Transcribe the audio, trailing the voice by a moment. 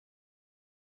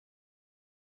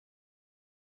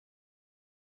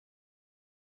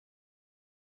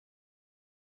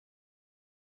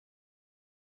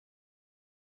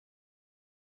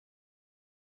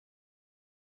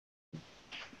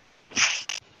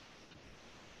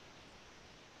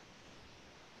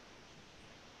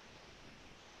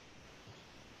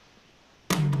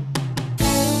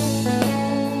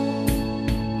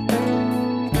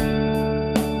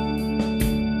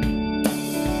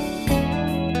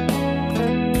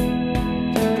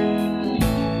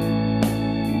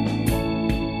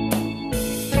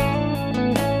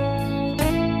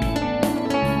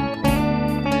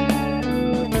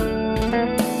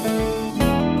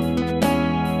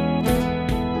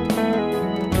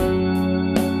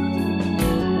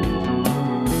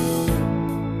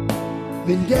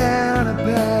been down a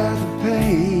path of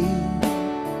pain,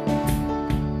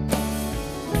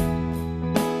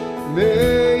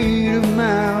 made of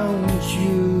my own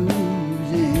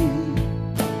choosing.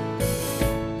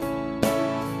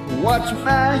 Watch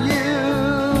my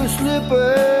youth slip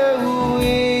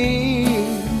away,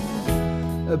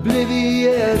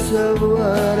 oblivious of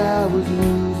what I was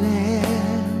losing.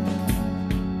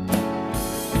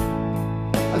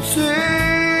 I've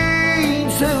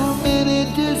seen so many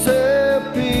disappear,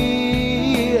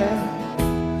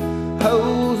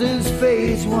 holes in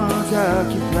space once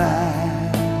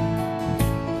occupied,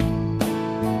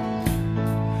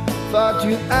 far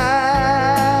too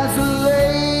isolate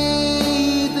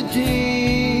the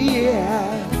tears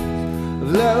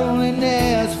of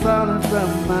loneliness falling from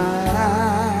my eyes.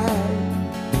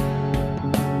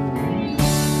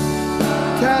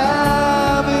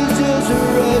 Time is just a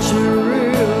rushing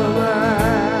river,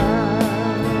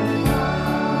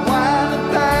 winding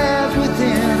paths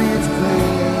within its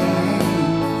veins,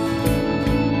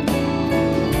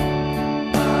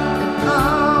 and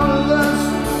all of us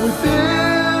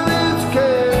within its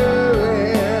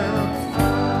currents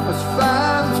must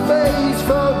find space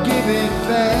for giving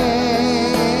thanks.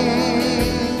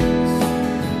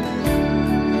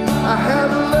 I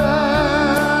have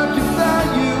learned to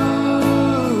value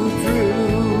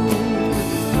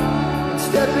truth, and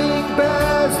stepping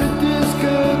past the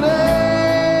disconnect,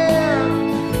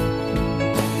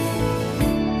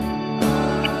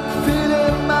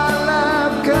 feeling my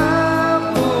life come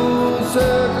full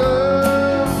circle.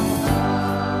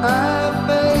 I'm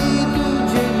made to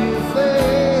genuflect,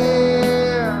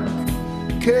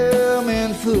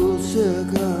 coming full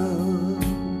circle,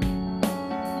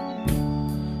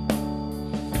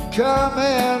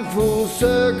 coming full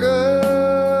circle.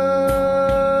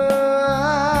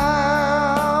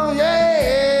 Yeah.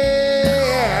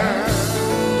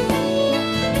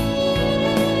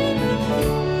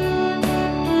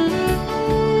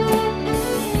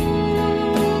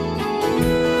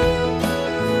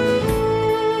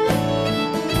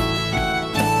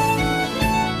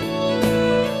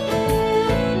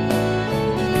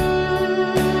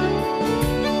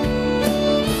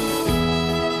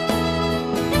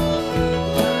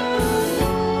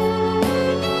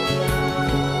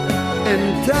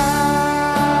 And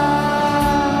time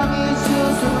is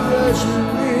just a rushing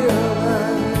river,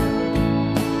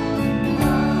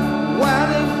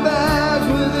 winding paths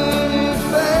within its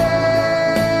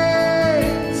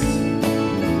veins,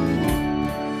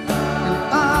 and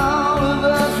all of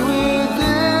us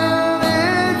within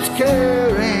its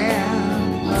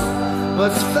currents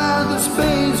must find the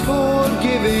space for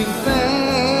giving thanks.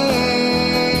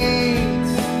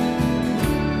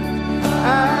 I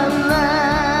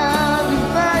learned to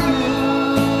value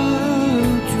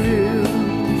truth,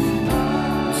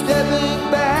 stepping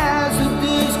past the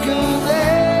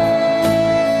disconnect,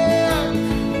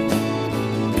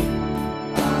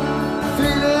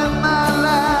 feeling my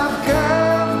life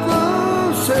come full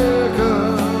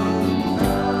circle.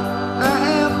 I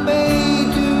am made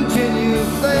to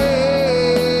genuflect,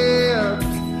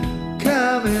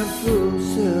 coming full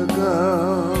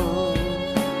circle,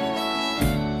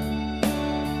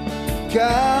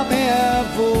 coming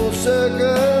full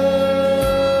circle,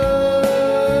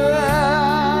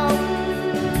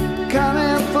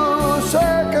 coming full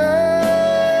circle,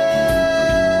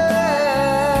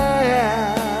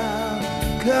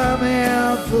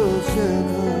 coming full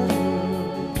circle.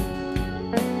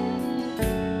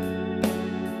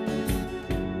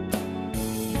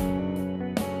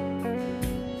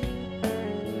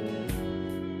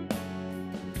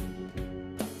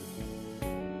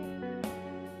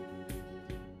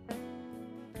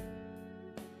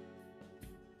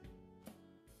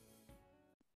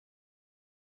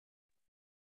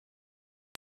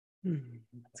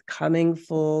 It's coming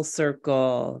full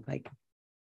circle, like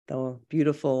the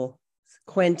beautiful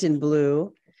Quentin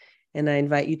blue. And I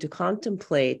invite you to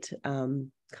contemplate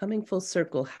coming full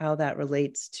circle, how that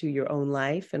relates to your own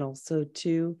life and also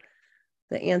to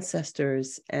the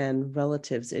ancestors and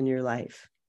relatives in your life.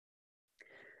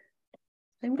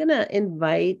 I'm going to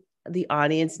invite the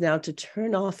audience now to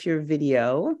turn off your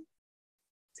video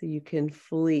so you can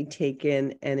fully take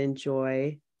in and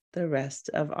enjoy the rest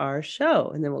of our show.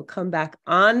 And then we'll come back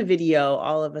on video,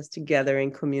 all of us together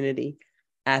in community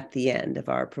at the end of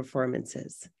our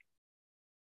performances.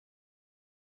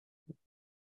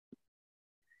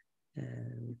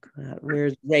 And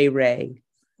where's Ray Ray?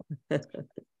 Are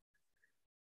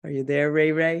you there,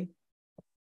 Ray Ray?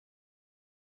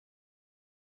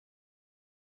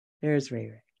 There's Ray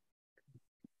Ray.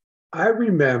 I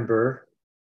remember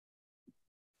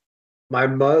my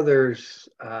mother's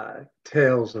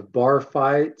tales of bar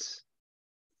fights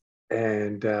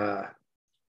and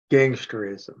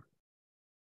gangsterism.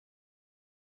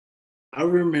 I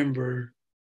remember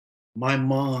my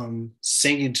mom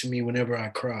singing to me whenever I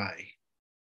cry.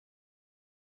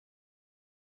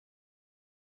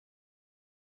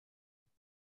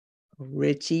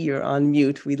 Richie, you're on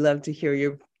mute. We'd love to hear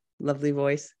your lovely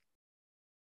voice.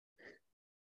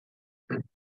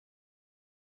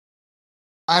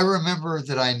 I remember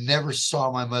that I never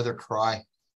saw my mother cry.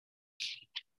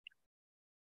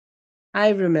 I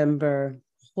remember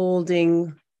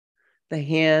holding the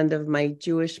hand of my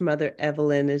Jewish mother,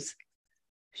 Evelyn, as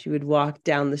she would walk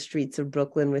down the streets of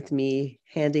Brooklyn with me,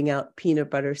 handing out peanut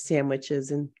butter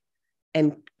sandwiches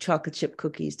and chocolate chip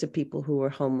cookies to people who were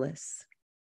homeless.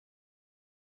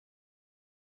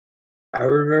 I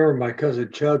remember my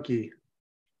cousin Chucky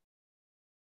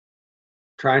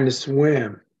trying to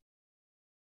swim,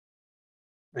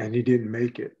 and he didn't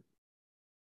make it.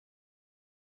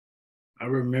 I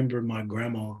remember my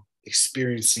grandma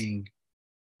experiencing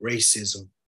racism.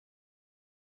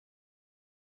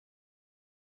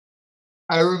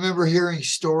 I remember hearing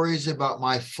stories about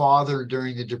my father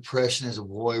during the Depression as a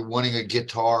boy, wanting a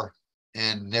guitar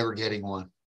and never getting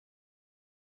one.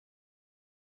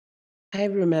 I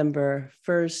remember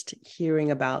first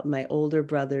hearing about my older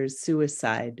brother's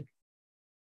suicide.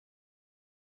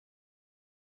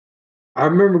 I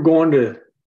remember going to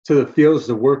the fields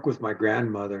to work with my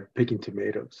grandmother, picking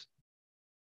tomatoes.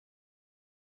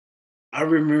 I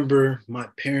remember my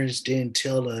parents didn't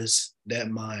tell us that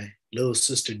my little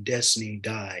sister Destiny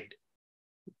died.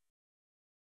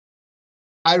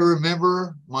 I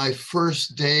remember my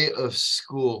first day of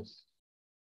school.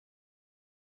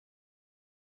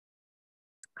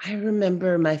 I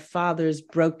remember my father's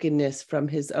brokenness from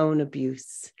his own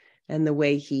abuse and the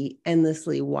way he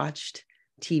endlessly watched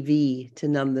TV to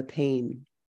numb the pain.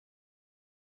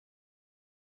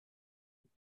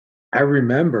 I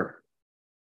remember.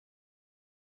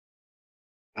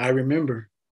 I remember.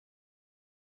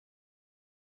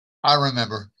 I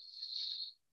remember.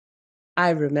 I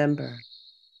remember.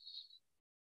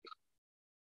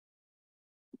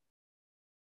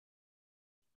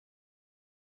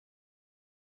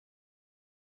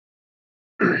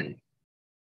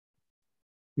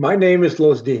 My name is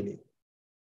Losdini,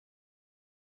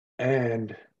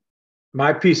 and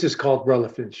my piece is called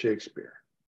Relevant Shakespeare.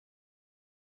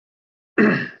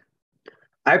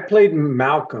 I played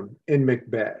Malcolm in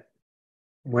Macbeth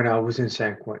when I was in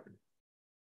San Quentin.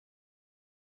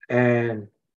 And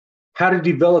how to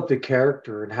develop the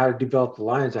character and how to develop the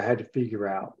lines, I had to figure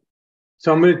out.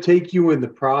 So I'm going to take you in the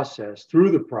process,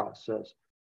 through the process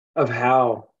of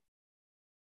how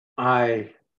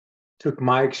I took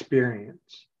my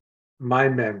experience, my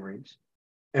memories,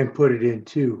 and put it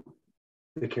into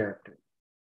the character.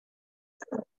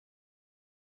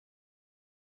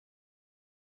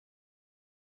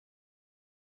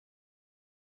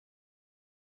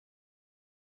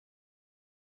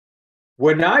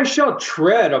 When I shall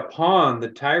tread upon the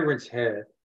tyrant's head,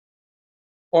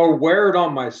 or wear it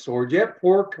on my sword, yet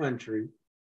poor country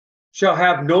shall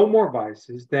have no more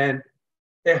vices than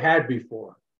it had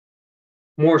before,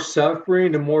 more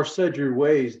suffering and more sundry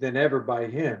ways than ever by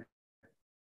him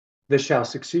that shall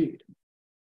succeed.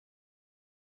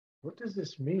 What does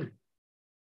this mean?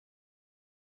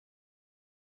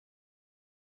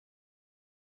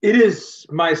 It is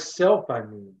myself, I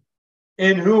mean,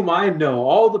 in whom I know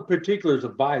all the particulars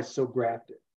of vice so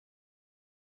grafted,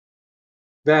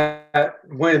 that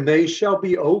when they shall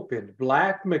be opened,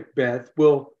 black Macbeth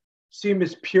will seem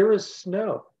as pure as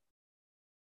snow.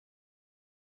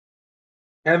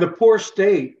 And the poor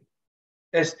state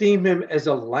esteem him as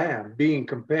a lamb being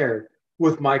compared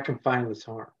with my confineless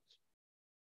harms.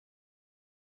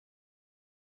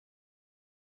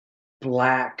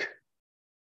 Black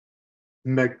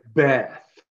Macbeth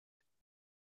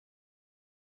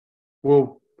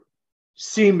will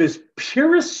seem as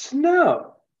pure as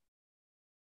snow,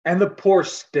 and the poor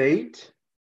state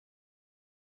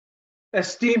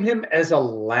esteem him as a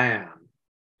lamb,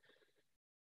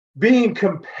 being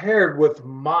compared with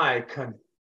my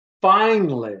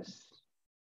confineless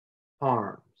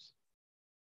harms.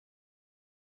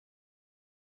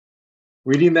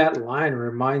 Reading that line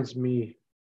reminds me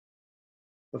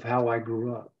of how I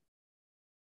grew up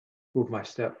with my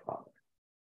stepfather.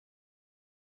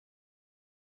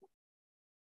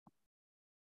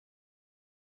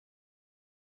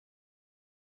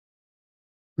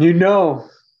 You know,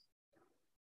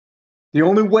 the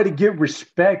only way to get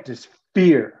respect is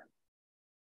fear.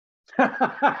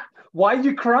 Why are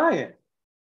you crying?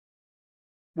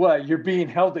 What, you're being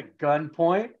held at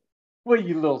gunpoint? Well,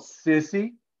 you little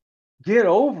sissy, get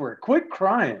over it. Quit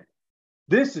crying.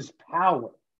 This is power.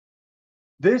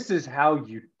 This is how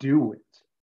you do it.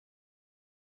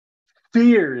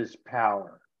 Fear is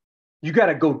power. You got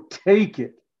to go take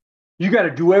it. You got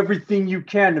to do everything you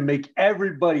can to make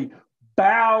everybody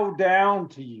bow down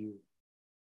to you.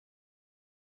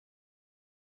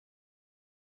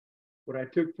 What I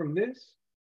took from this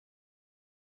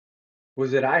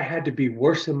was that I had to be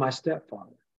worse than my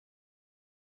stepfather.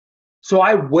 So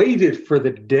I waited for the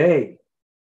day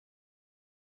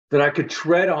that I could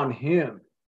tread on him,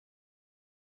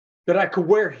 that I could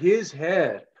wear his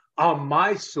head on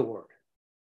my sword.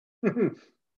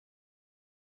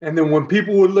 And then when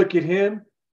people would look at him,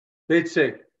 they'd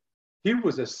say, he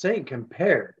was a saint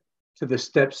compared to the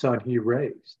stepson he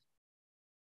raised.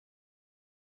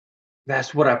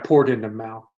 That's what I poured into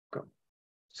Malcolm.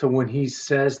 So when he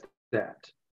says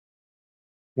that,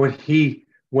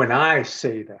 when I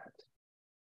say that,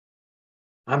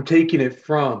 I'm taking it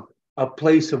from a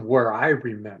place of where I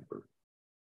remember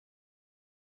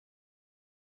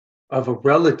of a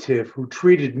relative who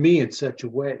treated me in such a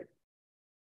way.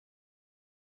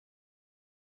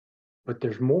 But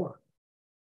there's more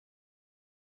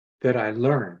that I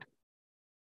learned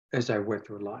as I went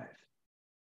through life.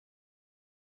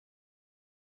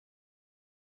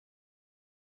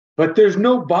 But there's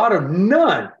no bottom,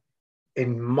 none,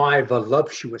 in my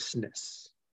voluptuousness.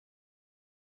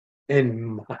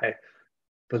 In my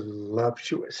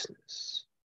voluptuousness.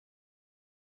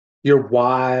 Your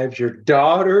wives, your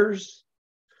daughters,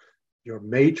 your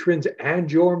matrons,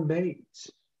 and your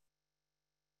maids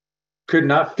could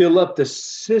not fill up the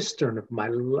cistern of my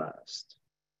lust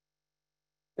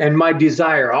and my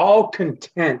desire. All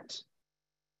content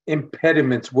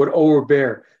impediments would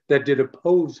overbear that did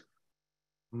oppose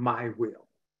my will.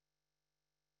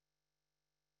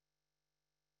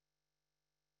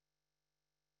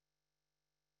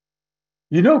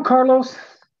 You know, Carlos,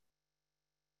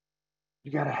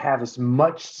 you got to have as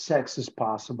much sex as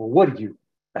possible. What are you,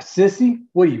 a sissy?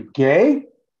 What are you, gay?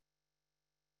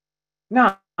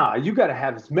 Nah, you got to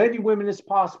have as many women as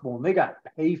possible, and they got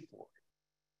to pay for it.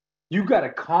 You got to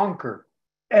conquer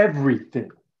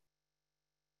everything.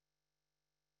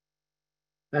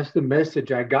 That's the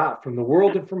message I got from the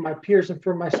world and from my peers and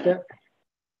from my stepfather.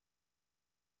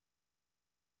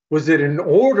 Was that in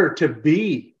order to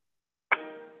be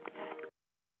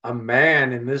a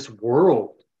man in this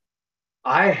world,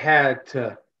 I had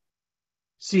to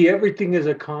see everything as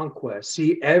a conquest,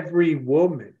 see every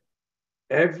woman,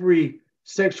 every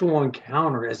sexual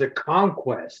encounter as a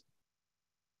conquest,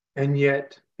 and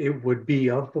yet it would be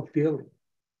unfulfilling.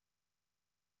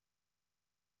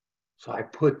 So I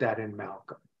put that in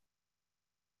Malcolm.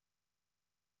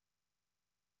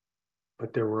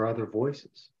 But there were other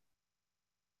voices.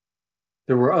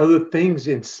 There were other things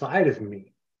inside of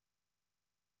me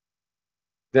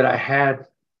that I had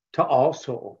to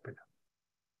also open up.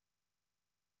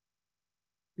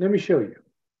 Let me show you.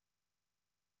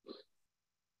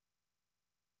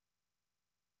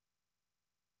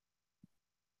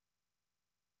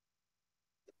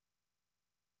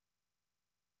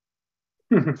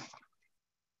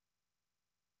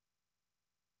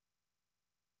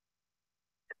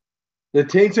 The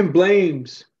taints and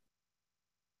blames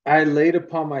I laid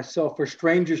upon myself were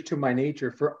strangers to my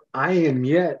nature, for I am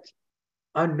yet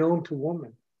unknown to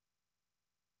woman.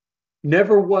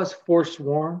 Never was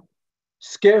forsworn,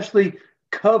 scarcely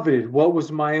coveted what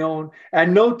was my own,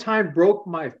 and no time broke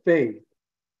my faith,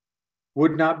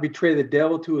 would not betray the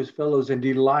devil to his fellows and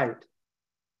delight,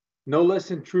 no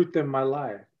less in truth than my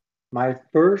life. My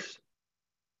first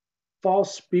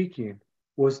false speaking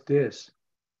was this,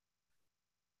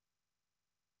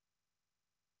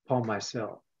 upon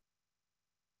myself.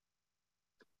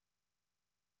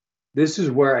 This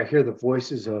is where I hear the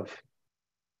voices of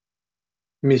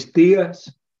mis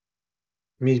tías,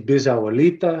 mis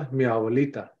bisabuelita, mi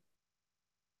abuelita.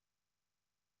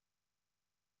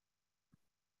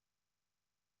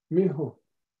 Mijo,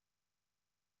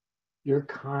 you're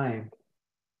kind.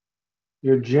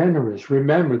 You're generous.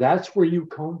 Remember, that's where you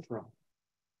come from.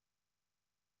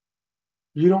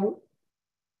 You don't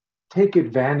take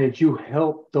advantage. You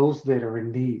help those that are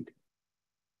in need.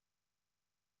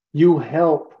 You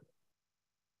help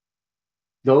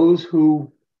those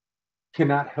who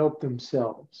cannot help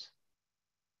themselves.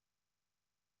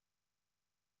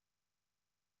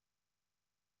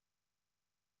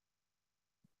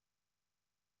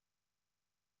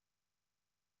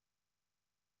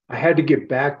 I had to get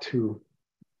back to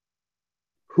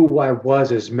who I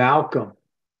was, as Malcolm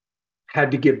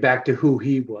had to get back to who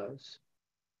he was.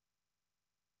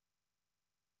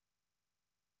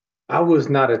 I was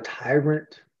not a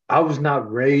tyrant. I was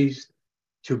not raised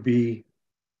to be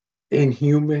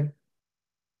inhuman.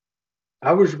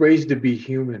 I was raised to be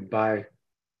human by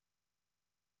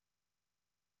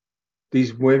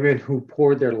these women who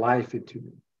poured their life into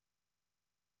me.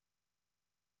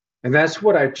 And that's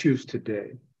what I choose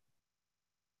today.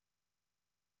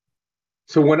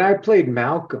 So when I played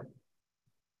Malcolm,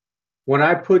 when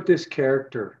I put this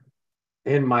character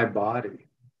in my body,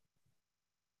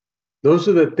 those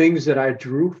are the things that I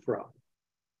drew from.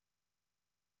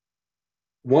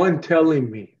 One telling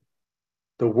me,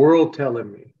 the world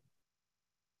telling me,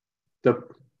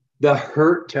 the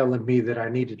hurt telling me that I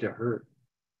needed to hurt.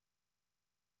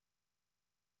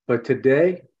 But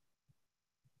today,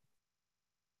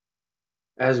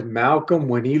 as Malcolm,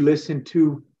 when he listened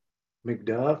to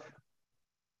Macduff,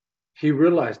 he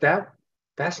realized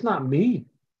that's not me.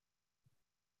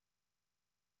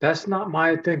 That's not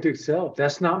my authentic self.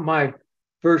 That's not my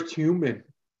first human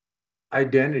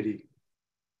identity.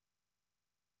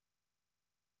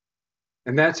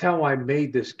 And that's how I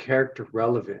made this character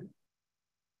relevant.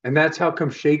 And that's how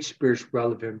come Shakespeare's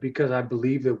relevant, because I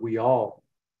believe that we all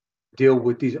deal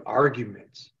with these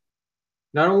arguments,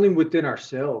 not only within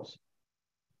ourselves,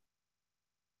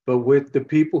 but with the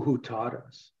people who taught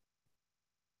us.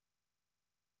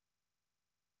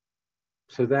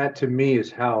 So that to me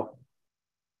is how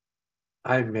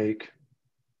I make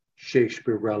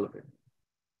Shakespeare relevant.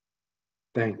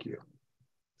 Thank you.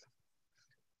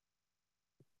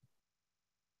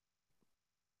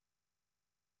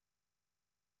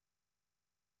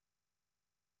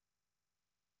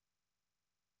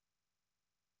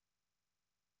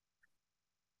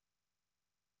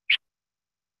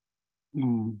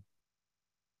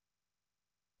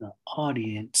 The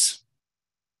audience.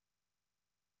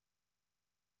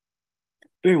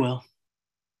 Very well.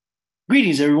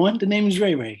 Greetings, everyone. The name is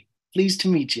Ray Ray. Pleased to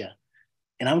meet you.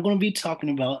 And I'm going to be talking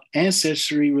about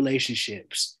ancestry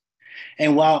relationships.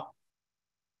 And while,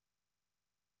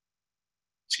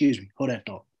 excuse me, hold that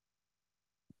thought.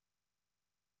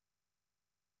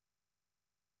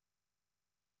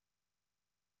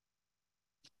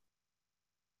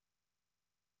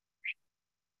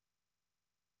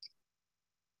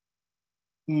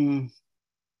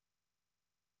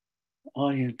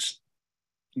 Audience.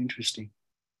 Interesting.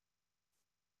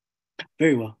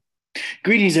 Very well.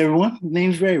 Greetings, everyone. My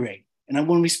name is Ray Ray, and I'm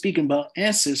going to be speaking about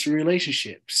ancestry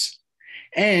relationships.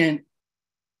 And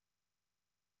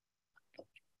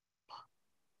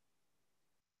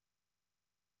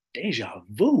deja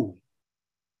vu.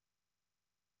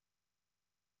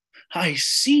 I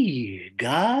see,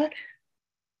 God.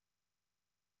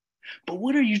 But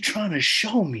what are you trying to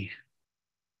show me?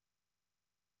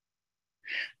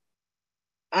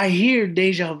 I hear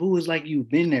deja vu is like you've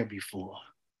been there before.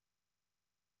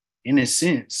 In a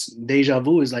sense, deja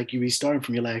vu is like you restarting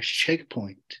from your last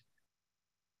checkpoint.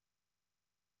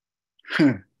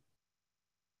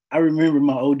 I remember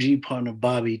my OG partner,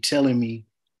 Bobby, telling me,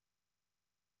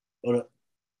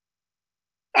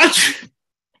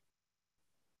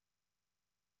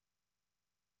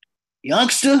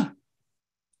 youngster,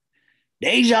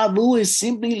 deja vu is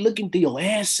simply looking through your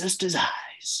ancestors'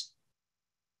 eyes.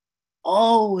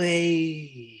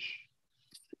 Always.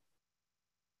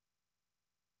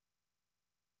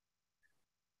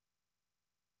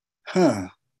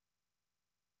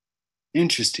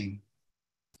 Interesting.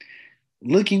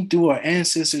 Looking through our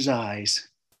ancestors' eyes,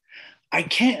 I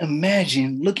can't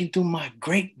imagine looking through my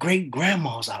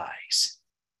great-great-grandma's eyes.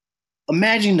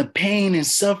 Imagine the pain and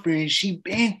suffering she'd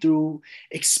been through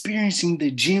experiencing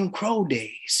the Jim Crow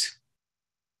days.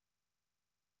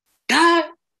 God,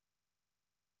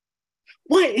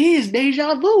 what is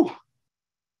deja vu?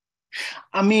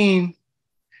 I mean,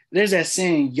 there's that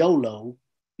saying, YOLO,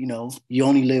 you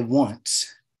only live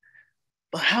once.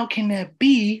 But how can that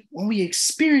be when we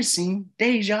experiencing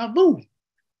deja vu?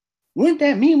 Wouldn't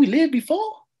that mean we lived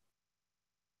before?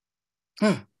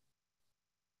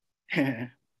 I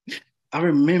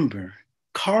remember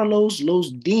Carlos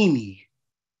Losdini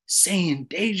saying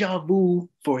deja vu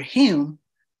for him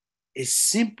is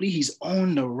simply he's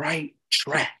on the right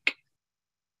track.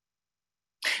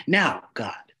 Now,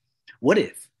 God, what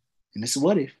if, and this is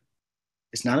what if,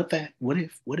 it's not a fact, what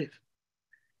if?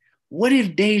 What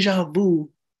if deja vu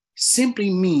simply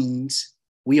means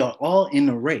we are all in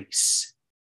a race?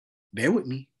 Bear with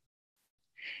me.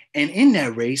 And in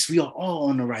that race, we are all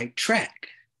on the right track.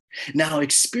 Now,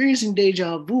 experiencing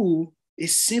deja vu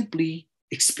is simply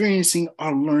experiencing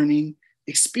our learning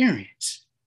experience.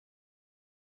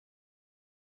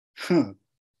 And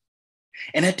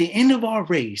at the end of our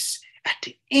race, at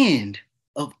the end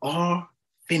of our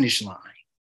finish line,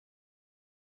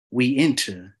 we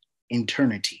enter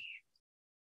eternity.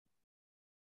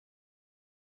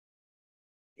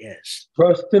 Yes.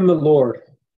 Trust in the Lord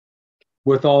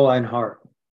with all thine heart,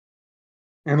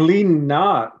 and lean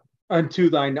not unto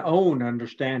thine own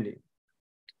understanding.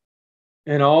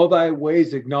 In all thy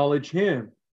ways acknowledge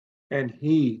him, and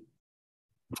he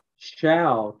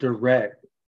shall direct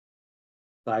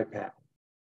thy path.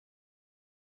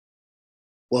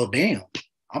 Well, damn,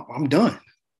 I'm done.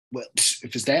 Well,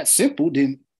 if it's that simple,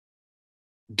 then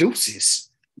deuces.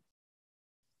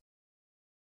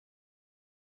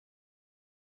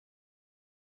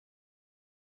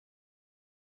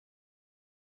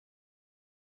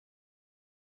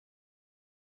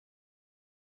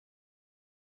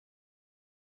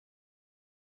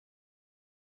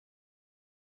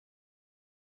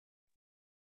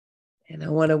 And I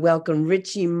want to welcome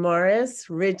Richie Morris.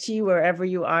 Richie, wherever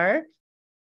you are,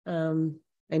 I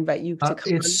invite you to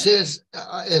come. It says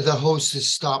the host has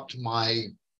stopped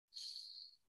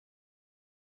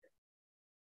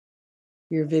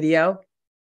your video.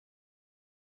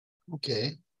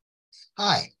 Okay.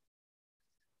 Hi.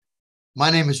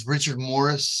 My name is Richard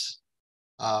Morris.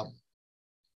 I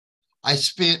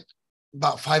spent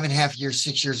about 5.5 years,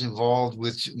 6 years involved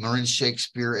with Marin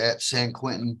Shakespeare at San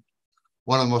Quentin.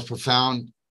 One of the most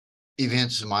profound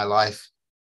events in my life.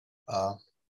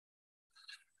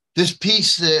 This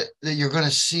piece that you're going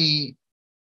to see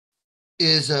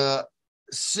is a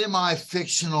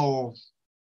semi-fictional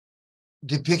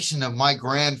depiction of my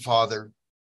grandfather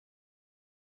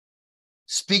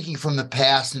speaking from the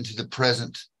past into the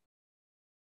present,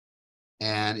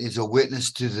 and is a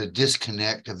witness to the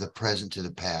disconnect of the present to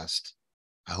the past.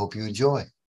 I hope you enjoy.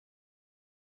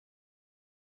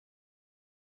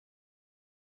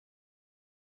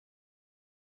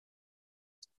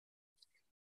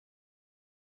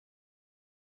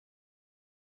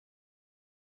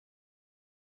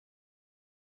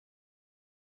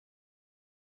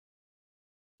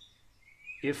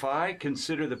 If I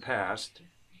consider the past,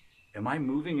 am I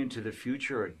moving into the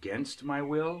future against my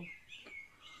will?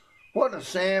 What the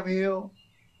Samuel?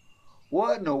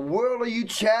 What in the world are you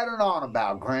chattering on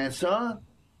about, grandson?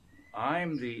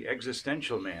 I'm the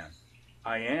existential man.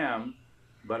 I am,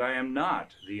 but I am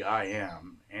not the I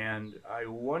am, and I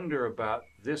wonder about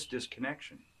this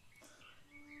disconnection.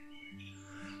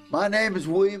 My name is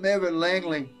William Everett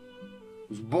Langley.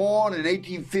 Was born in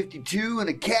 1852 in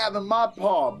a cabin my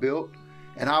pa built,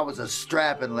 and I was a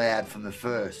strapping lad from the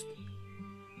first.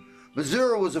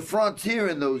 Missouri was a frontier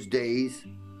in those days,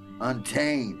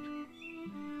 untamed.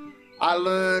 I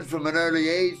learned from an early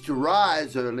age to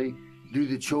rise early, do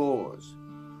the chores,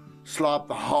 slop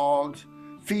the hogs,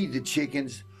 feed the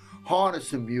chickens,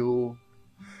 harness a mule,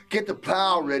 get the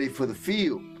plow ready for the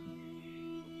field.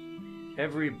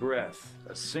 Every breath,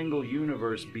 a single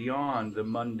universe beyond the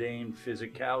mundane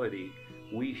physicality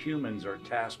we humans are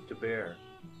tasked to bear,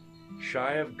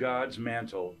 shy of God's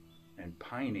mantle and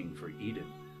pining for Eden.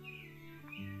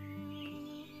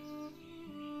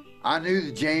 I knew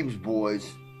the James boys.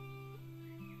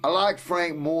 I liked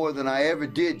Frank more than I ever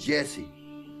did Jesse.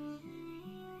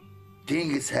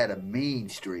 Dingus had a mean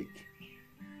streak.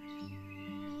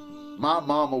 My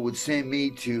mama would send me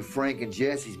to Frank and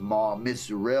Jesse's ma, Miss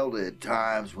Zerelda, at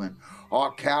times when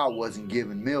our cow wasn't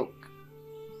giving milk.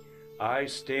 I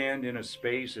stand in a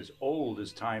space as old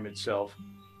as time itself,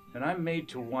 and I'm made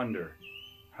to wonder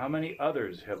how many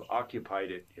others have occupied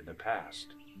it in the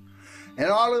past. In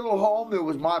our little home, there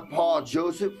was my pa,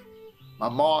 Joseph, my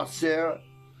ma, Sarah,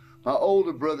 my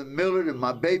older brother, Millard, and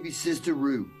my baby sister,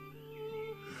 Rue.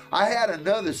 I had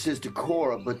another sister,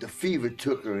 Cora, but the fever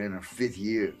took her in her 5th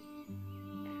year.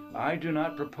 I do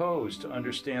not propose to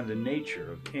understand the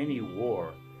nature of any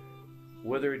war,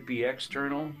 whether it be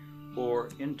external or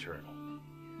internal.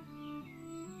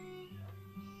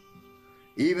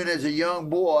 Even as a young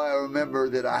boy, I remember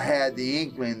that I had the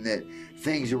inkling that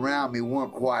things around me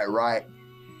weren't quite right.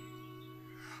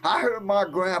 I heard my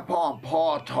grandpa and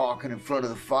pa talking in front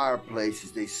of the fireplace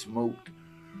as they smoked.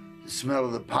 The smell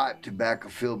of the pipe tobacco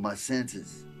filled my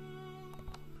senses.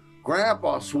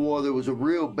 Grandpa swore there was a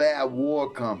real bad war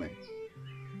coming,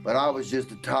 but I was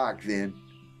just a talk then,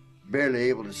 barely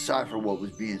able to decipher what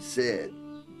was being said.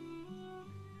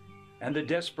 And the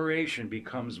desperation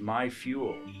becomes my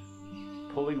fuel,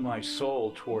 pulling my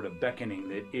soul toward a beckoning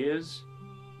that is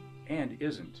and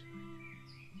isn't.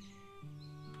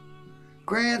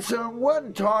 Grandson, what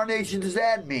in tarnation does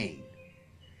that mean?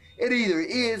 It either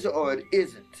is or it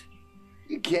isn't.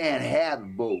 You can't have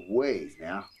it both ways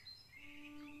now.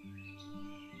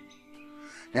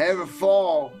 Now, every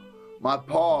fall, my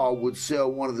pa would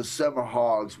sell one of the summer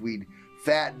hogs we'd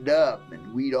fattened up,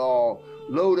 and we'd all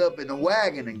load up in the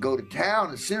wagon and go to town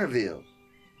in Centerville.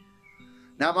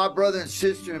 Now, my brother and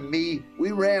sister and me,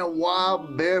 we ran wild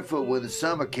and barefoot when the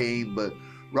summer came, but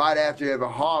right after every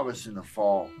harvest in the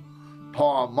fall,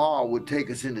 Pa and Ma would take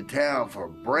us into town for a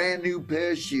brand new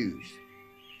pair of shoes.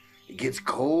 It gets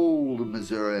cold in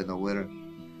Missouri in the winter.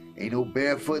 Ain't no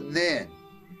barefooting then.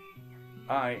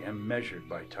 I am measured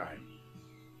by time.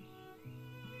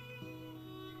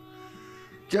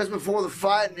 Just before the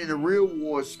fighting in the real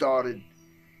war started,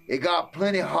 it got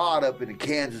plenty hot up in the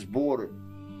Kansas border.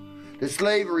 The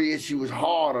slavery issue was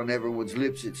hard on everyone's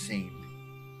lips, it seemed,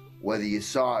 whether you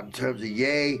saw it in terms of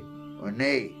yay or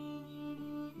nay.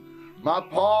 My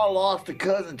pa lost a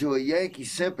cousin to a Yankee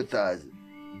sympathizer.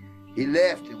 He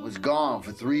left and was gone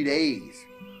for 3 days,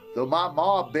 though my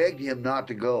ma begged him not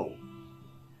to go.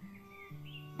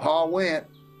 Pa went,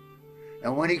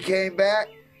 and when he came back,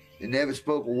 they never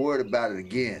spoke a word about it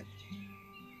again.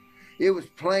 It was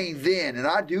plain then, and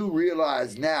I do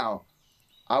realize now,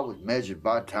 I was measured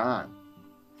by time.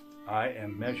 I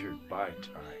am measured by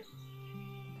time.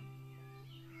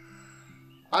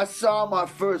 I saw my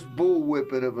first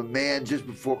bullwhipping of a man just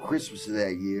before Christmas of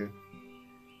that year.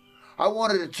 I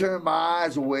wanted to turn my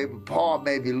eyes away, but Pa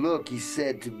made me look. He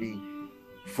said to me,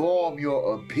 "Form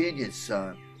your opinion,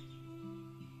 son."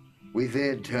 We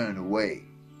then turned away.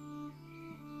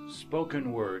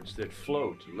 Spoken words that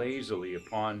float lazily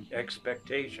upon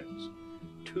expectations,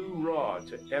 too raw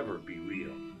to ever be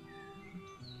real.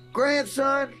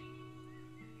 "Grandson,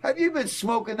 have you been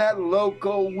smoking that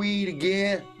loco weed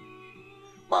again?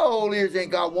 My old ears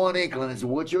ain't got one inkling as to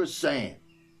what you're saying."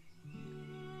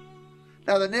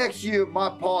 Now, the next year, my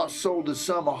pa sold the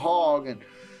summer hog, and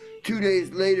 2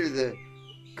 days later, the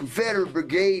Confederate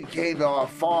brigade came to our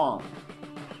farm.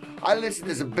 I listened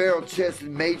as a barrel-chested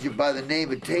major by the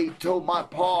name of Tate told my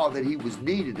pa that he was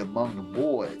needed among the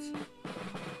boys.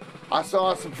 I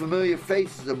saw some familiar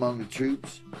faces among the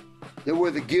troops. There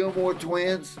were the Gilmore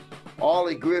twins,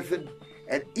 Ollie Griffin,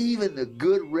 and even the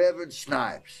good Reverend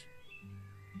Snipes.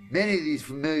 Many of these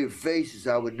familiar faces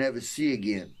I would never see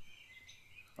again.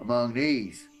 Among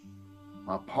these,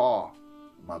 my pa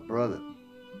and my brother.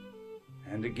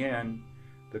 And again,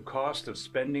 the cost of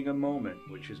spending a moment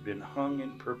which has been hung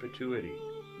in perpetuity,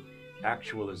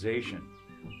 actualization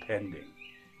pending.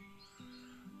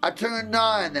 I turned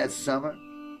 9 that summer,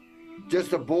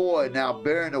 just a boy now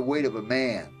bearing the weight of a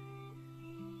man.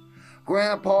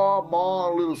 Grandpa, Ma,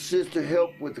 and little sister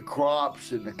helped with the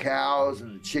crops and the cows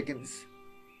and the chickens.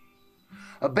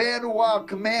 A band of wild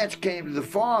Comanche came to the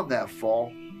farm that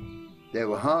fall. They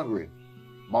were hungry.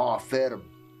 Ma fed them.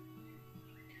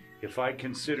 If I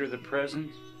consider the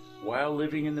present while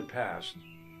living in the past,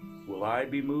 will I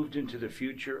be moved into the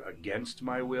future against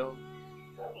my will?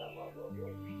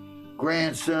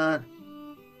 Grandson,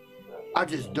 I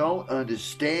just don't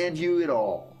understand you at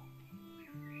all.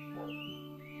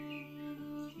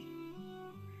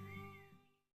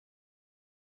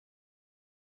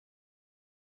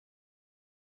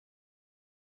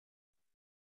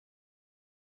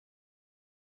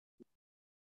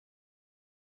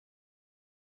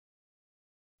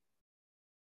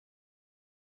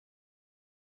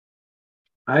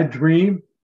 I dream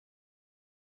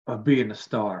of being a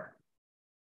star.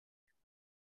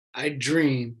 I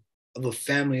dream of a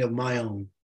family of my own.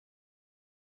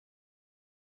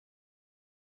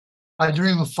 I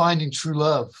dream of finding true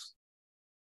love.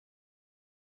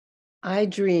 I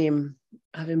dream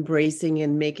of embracing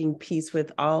and making peace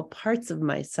with all parts of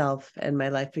myself and my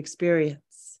life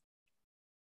experience.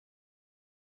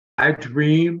 I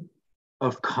dream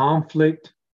of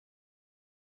conflict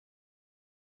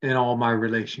in all my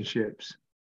relationships.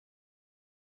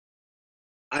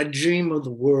 I dream of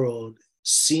the world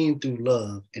seen through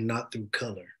love and not through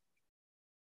color.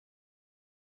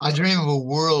 I dream of a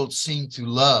world seen through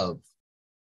love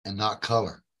and not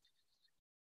color.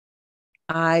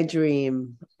 I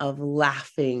dream of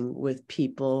laughing with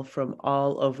people from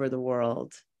all over the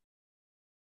world.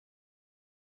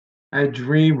 I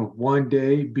dream of one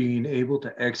day being able to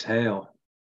exhale.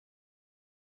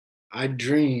 I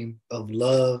dream of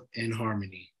love and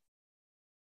harmony.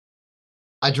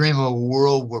 I dream of a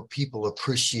world where people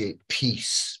appreciate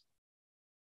peace.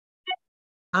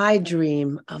 I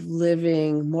dream of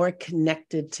living more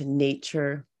connected to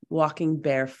nature, walking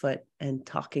barefoot and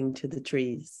talking to the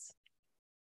trees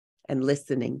and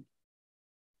listening.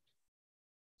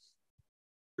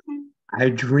 I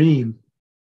dream.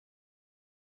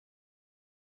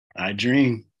 I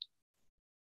dream.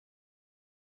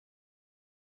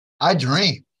 I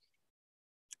dream.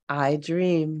 I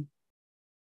dream.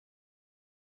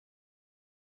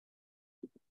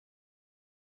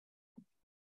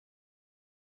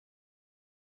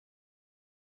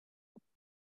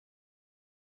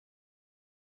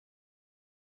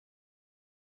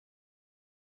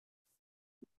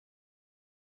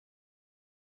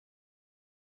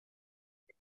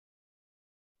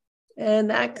 And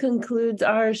that concludes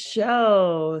our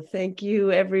show. Thank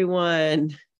you,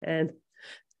 everyone. And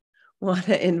want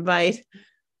to invite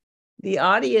the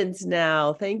audience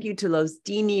now. Thank you to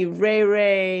Losdini,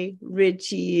 Ray,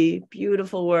 Richie.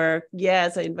 Beautiful work.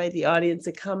 Yes, I invite the audience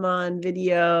to come on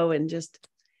video and just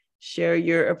share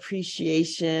your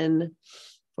appreciation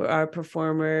for our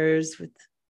performers with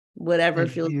whatever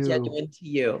feels genuine to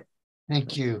you.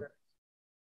 Thank you.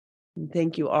 And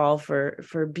thank you all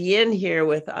for being here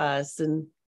with us. And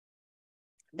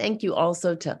thank you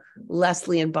also to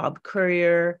Leslie and Bob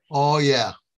Courier. Oh,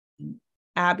 yeah.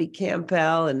 Abby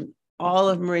Campbell and all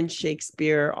of Marin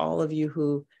Shakespeare, all of you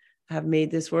who have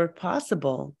made this work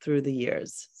possible through the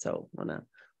years. So I want to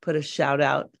put a shout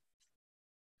out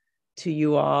to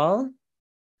you all.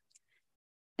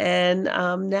 And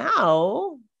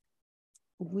now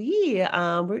we're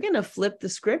going to flip the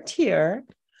script here.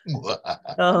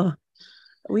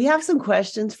 We have some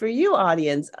questions for you,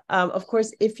 audience. Of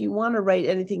course, if you want to write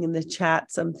anything in the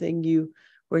chat, something you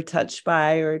were touched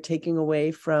by or taking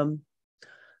away from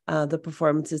the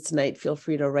performances tonight, feel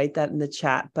free to write that in the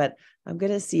chat. But I'm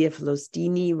going to see if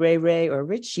Losdini, Ray, or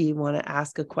Richie want to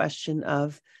ask a question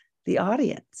of the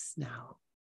audience now.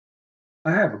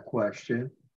 I have a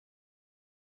question.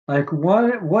 Like,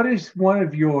 what is one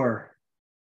of your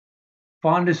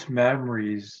fondest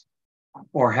memories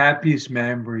or happiest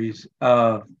memories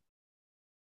of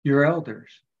your elders?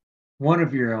 One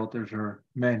of your elders or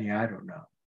many, I don't know.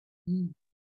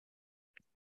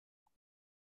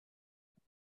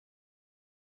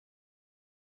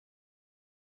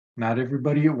 Not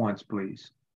everybody at once,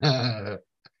 please. Yeah.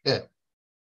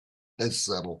 That's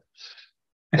subtle.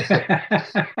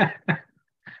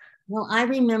 Well, I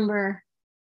remember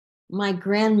my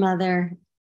grandmother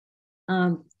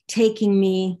taking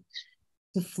me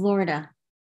to Florida.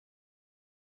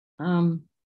 And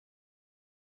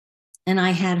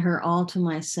I had her all to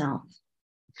myself.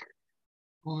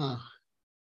 Wow.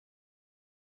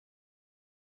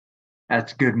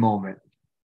 That's a good moment.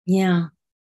 Yeah.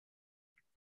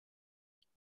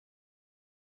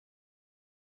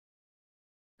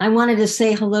 I wanted to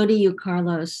say hello to you,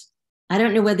 Carlos. I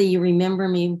don't know whether you remember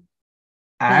me.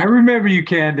 I remember you,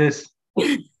 Candace.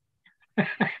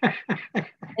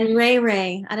 And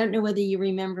Ray, I don't know whether you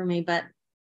remember me, but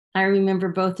I remember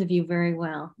both of you very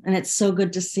well. And it's so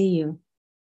good to see you.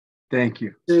 Thank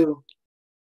you. Too.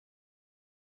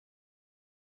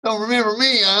 Don't remember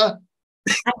me, huh?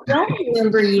 I don't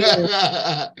remember you.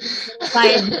 If I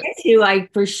had met you, I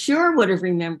for sure would have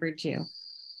remembered you.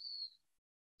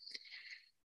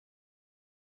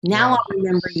 Now I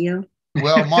remember you.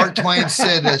 Well, Mark Twain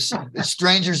said this,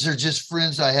 strangers are just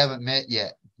friends I haven't met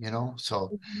yet,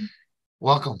 so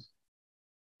welcome.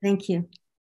 Thank you.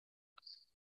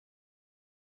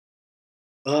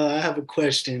 I have a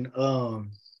question.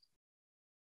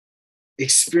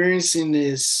 Experiencing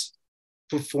this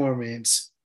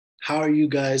performance, how are you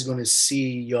guys going to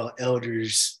see your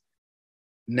elders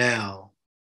now?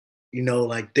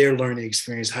 Like their learning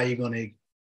experience, how are you going to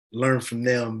learn from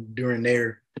them during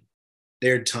their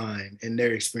time and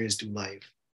their experience through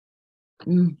life?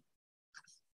 Don't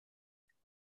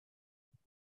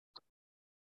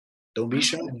be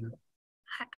shy.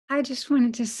 I just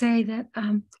wanted to say that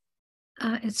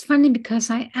it's funny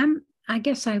because I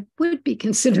guess I would be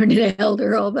considered an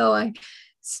elder, although I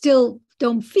still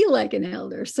don't feel like an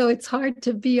elder. So it's hard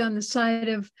to be on the side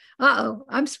of,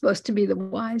 I'm supposed to be the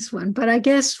wise one. But I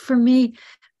guess for me,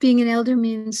 being an elder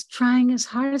means trying as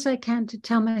hard as I can to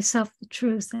tell myself the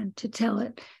truth and to tell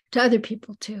it to other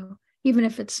people too, even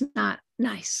if it's not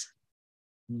nice.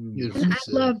 And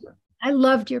I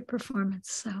loved your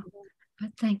performance.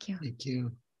 But thank you. Thank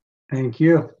you. Thank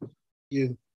you.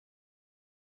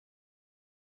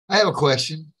 I have a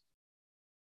question.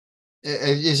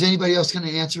 Is anybody else going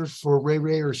to answer for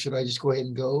Ray, or should I just go ahead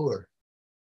and go? Or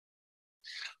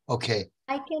okay,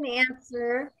 I can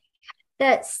answer.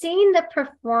 That seeing the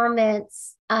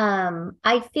performance,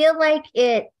 I feel like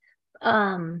it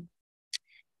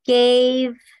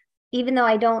gave, even though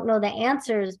I don't know the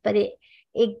answers, but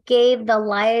it gave the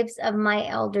lives of my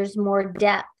elders more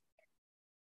depth.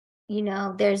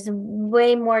 There's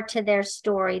way more to their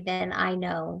story than I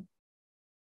know.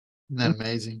 Isn't that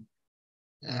amazing?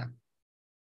 Yeah.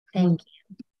 Thank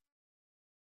you.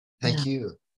 Thank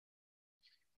you.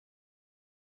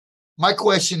 My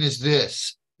question is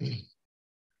this.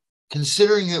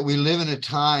 Considering that we live in a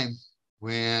time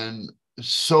when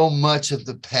so much of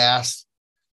the past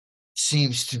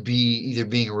seems to be either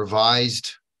being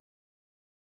revised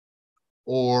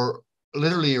or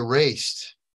literally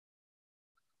erased,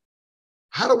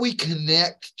 how do we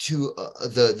connect to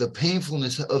the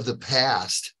painfulness of the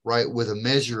past, right, with a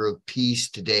measure of peace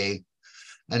today,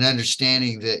 and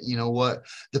understanding that, you know what,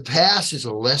 the past is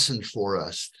a lesson for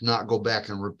us to not go back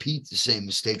and repeat the same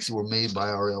mistakes that were made by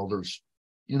our elders,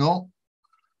 you know?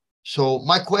 So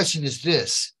my question is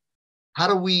this: how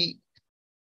do we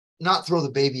not throw the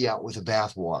baby out with the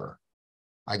bathwater,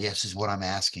 I guess is what I'm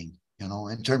asking, you know,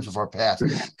 in terms of our past?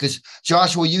 Because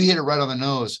Joshua, you hit it right on the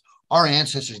nose. Our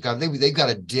ancestors they've got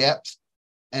a depth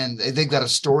and they've got a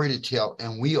story to tell,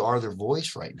 and we are their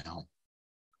voice right now.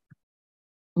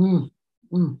 I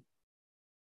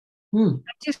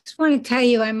just want to tell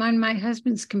you, I'm on my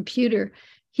husband's computer.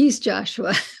 He's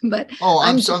Joshua, but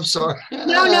I'm sorry.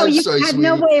 No, you sorry, had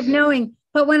no sweetie. way of knowing.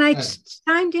 But when I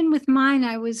chimed in with mine,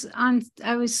 I was a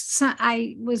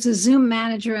Zoom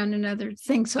manager on another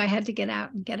thing, so I had to get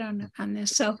out and get on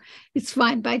this. So it's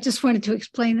fine. But I just wanted to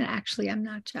explain that actually I'm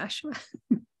not Joshua.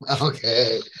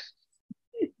 Okay.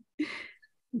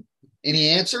 Any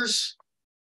answers?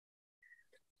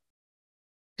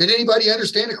 Did anybody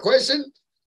understand the question?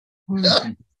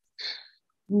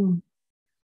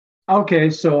 Okay,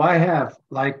 so I have,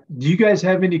 like, do you guys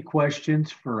have any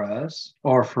questions for us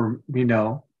or for, you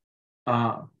know,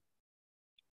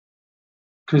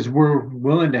 because we're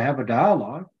willing to have a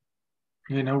dialogue,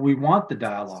 you know, we want the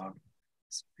dialogue.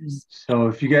 So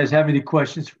if you guys have any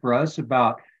questions for us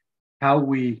about how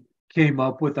we came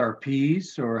up with our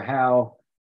piece, or how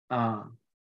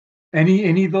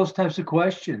any of those types of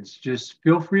questions, just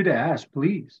feel free to ask,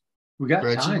 please. We got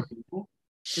time, people.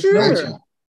 Sure.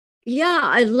 Yeah,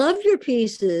 I love your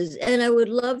pieces, and I would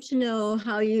love to know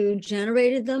how you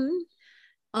generated them.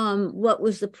 What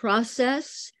was the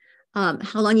process? How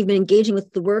long you've been engaging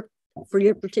with the work for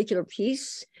your particular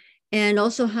piece, and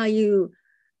also how you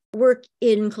work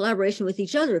in collaboration with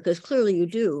each other, because clearly you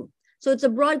do. So it's a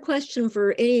broad question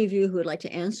for any of you who would like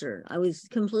to answer. I was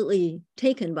completely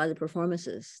taken by the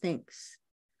performances. Thanks.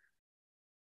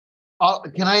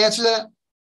 Can I answer that?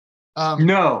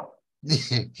 No.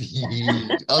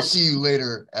 I'll see you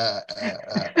later.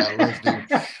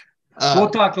 We'll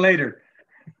talk later.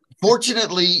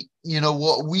 Fortunately, you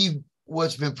know,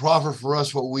 what's been proffered for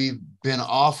us, what we've been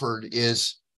offered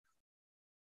is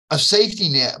a safety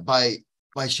net by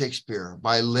Shakespeare,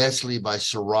 by Leslie, by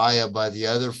Suraya, by the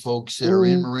other folks that are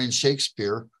in Marin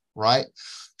Shakespeare, right?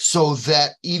 So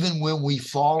that even when we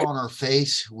fall on our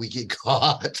face, we get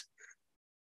caught.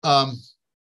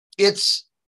 It's,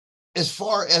 as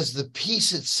far as the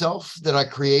piece itself that I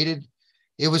created,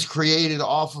 it was created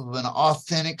off of an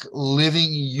authentic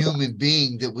living human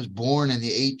being that was born in the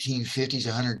 1850s,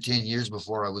 110 years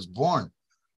before I was born.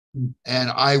 And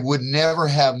I would never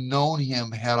have known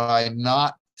him had I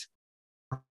not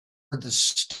heard the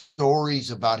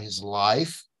stories about his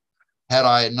life, had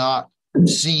I not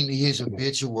seen his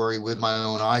obituary with my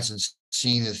own eyes and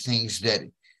seen the things that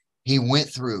he went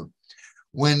through.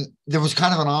 When there was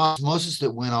kind of an osmosis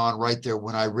that went on right there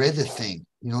when I read the thing,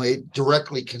 you know, it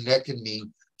directly connected me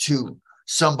to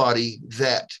somebody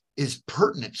that is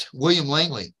pertinent. William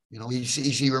Langley, you know,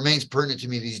 he remains pertinent to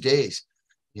me these days,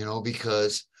 you know,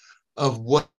 because of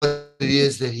what it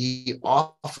is that he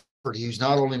offered. He was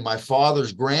not only my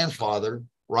father's grandfather,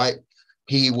 right?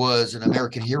 He was an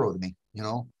American hero to me, you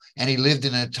know, and he lived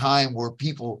in a time where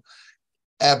people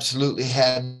absolutely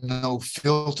had no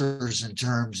filters in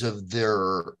terms of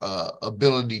their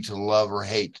ability to love or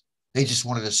hate. They just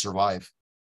wanted to survive.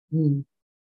 I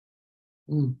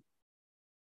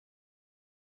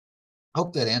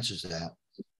hope that answers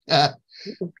that.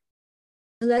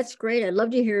 That's great. I'd love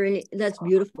to hear any. That's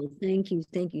beautiful. Thank you,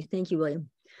 William.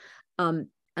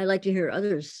 I'd like to hear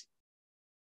others,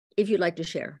 if you'd like to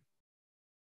share.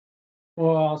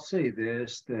 Well, I'll say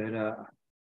this, that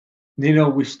you know,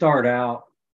 we start out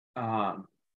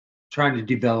trying to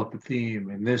develop a theme,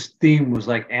 and this theme was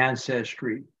like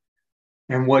ancestry,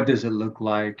 and what does it look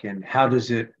like, and how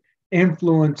does it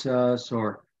influence us,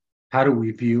 or how do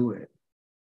we view it?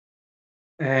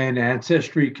 And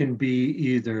ancestry can be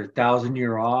either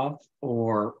 1,000-year off,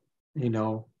 or, you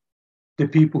know, the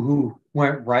people who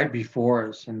went right before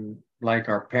us, and like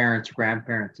our parents,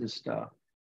 grandparents and stuff.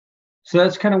 So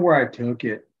that's kind of where I took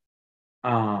it.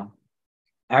 I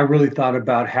really thought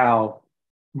about how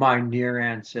my near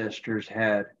ancestors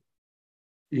had,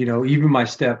 you know, even my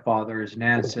stepfather is an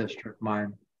ancestor of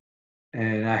mine.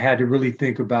 And I had to really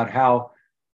think about how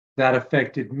that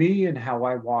affected me and how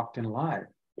I walked in life.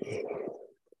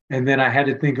 And then I had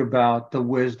to think about the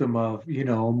wisdom of, you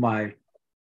know, my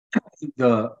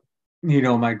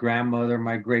grandmother,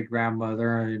 my great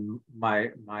grandmother, and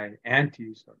my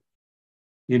aunties.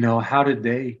 You know, how did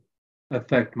they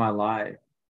affect my life?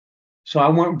 So I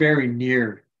went very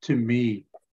near to me.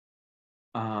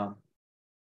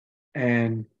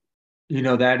 And, you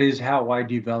know, that is how I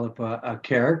develop a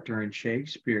character in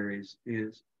Shakespeare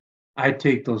is I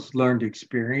take those learned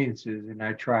experiences and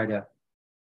I try to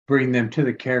bring them to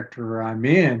the character I'm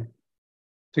in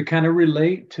to kind of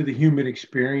relate to the human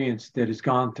experience that has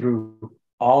gone through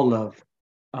all of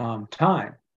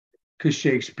time, because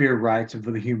Shakespeare writes of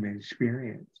the human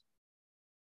experience.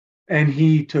 And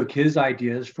he took his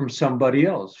ideas from somebody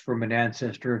else, from an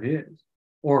ancestor of his,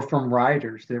 or from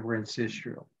writers that were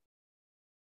ancestral.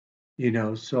 You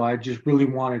know, so I just really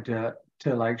wanted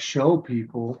to like show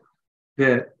people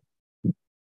that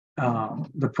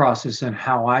the process and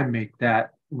how I make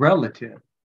that relative,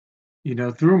 you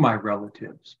know, through my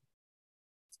relatives.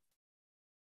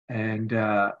 And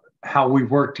how we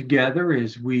work together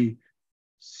is we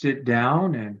sit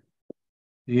down and,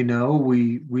 you know,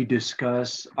 we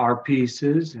discuss our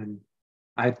pieces. And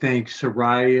I thank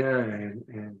Suraya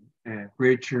and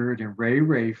Richard and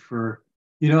Ray for,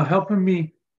 you know, helping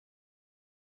me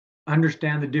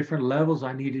understand the different levels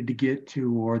I needed to get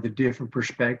to, or the different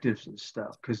perspectives and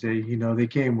stuff, because they, you know, they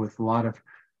came with a lot of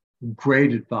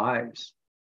great advice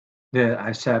that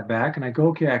I sat back and I go,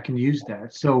 okay, I can use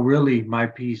that. So really my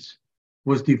piece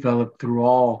was developed through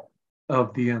all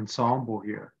of the ensemble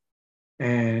here.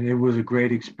 And it was a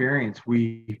great experience.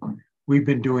 We've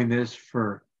been doing this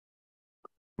for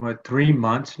what, 3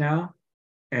 months now.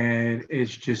 And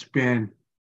it's just been,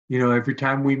 you know, every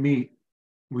time we meet,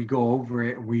 we go over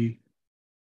it and we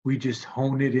just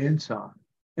hone it in some.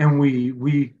 And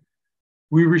we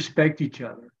respect each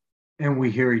other and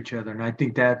we hear each other. And I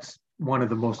think that's one of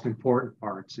the most important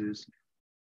parts is,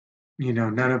 you know,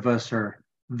 none of us are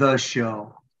the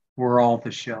show. We're all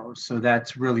the show. So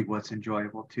that's really what's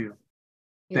enjoyable too.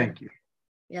 Yeah. Thank you.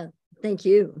 Yeah. Thank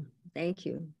you. Thank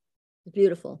you. It's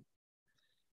beautiful.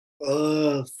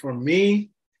 For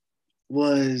me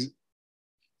was,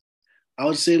 I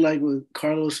would say like what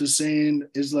Carlos was saying,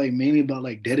 is like mainly about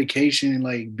like dedication and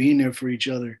like being there for each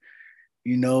other,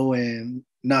 you know, and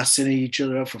not setting each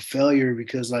other up for failure,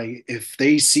 because like if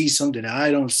they see something that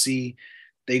I don't see,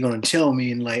 they're gonna tell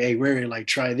me and like, hey, Ray, like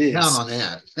try this. Count on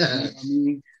that. You know what I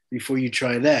mean? Before you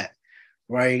try that,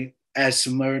 right? As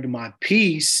similar to my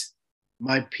piece,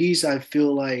 I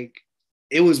feel like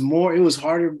it was more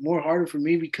harder for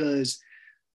me because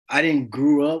I didn't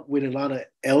grew up with a lot of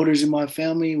elders in my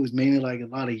family. It was mainly like a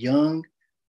lot of young,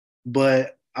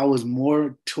 but I was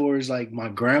more towards like my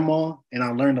grandma, and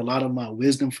I learned a lot of my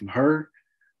wisdom from her.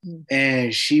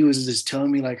 And she was just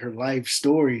telling me like her life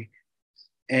story.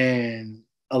 And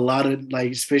a lot of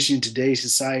like, especially in today's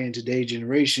society and today's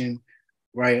generation,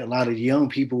 right, a lot of young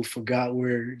people forgot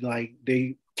where like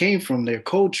they came from, their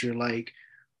culture. Like,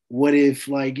 what if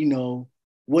like, you know,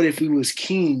 what if we was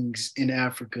kings in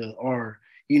Africa, or,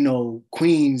 you know,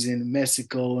 queens in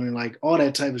Mexico, and like all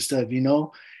that type of stuff, you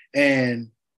know? And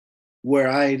where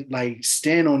I like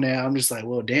stand on that, I'm just like,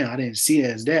 well, damn, I didn't see it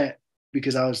as that,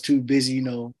 because I was too busy, you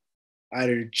know,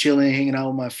 either chilling, hanging out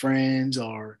with my friends,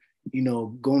 or, you know,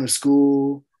 going to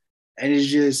school. And it's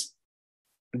just,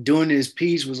 doing this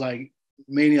piece was like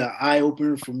mainly an eye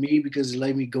opener for me, because it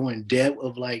let me go in depth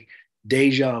of like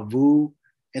deja vu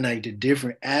and like the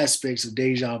different aspects of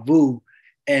deja vu.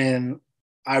 And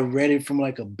I read it from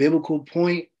like a biblical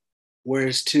point, where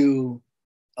it's to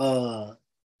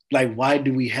like, why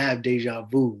do we have deja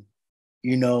vu,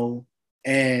 you know?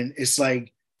 And it's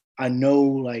like, I know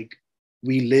like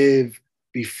we live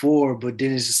before, but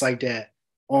then it's just like that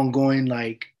ongoing,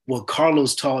 like what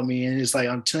Carlos taught me. And it's like,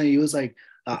 I'm telling you, it was like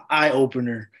an eye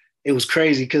opener. It was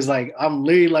crazy, because like I'm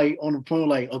literally like on the point of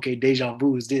like, okay, deja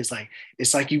vu is this, like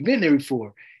it's like you've been there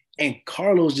before. And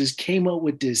Carlos just came up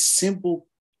with this simple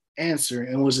answer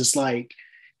and was just like,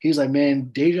 he was like,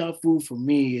 man, deja vu for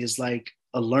me is like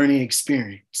a learning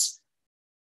experience.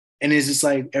 And it's just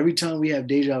like every time we have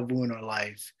deja vu in our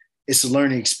life, it's a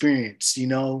learning experience, you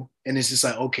know? And it's just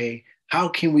like, okay, how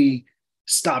can we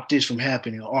stop this from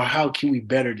happening? Or how can we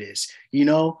better this, you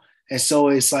know? And so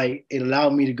it's like, it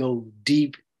allowed me to go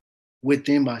deep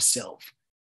within myself.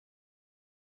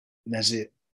 And that's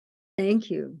it. Thank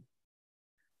you.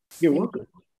 You're Thank welcome.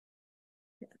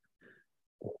 you.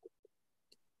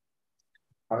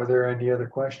 Are there any other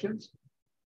questions?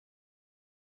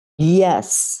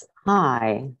 Yes.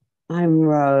 Hi, I'm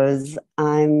Rose.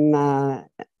 I'm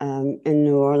in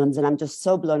New Orleans, and I'm just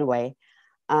so blown away.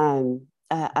 There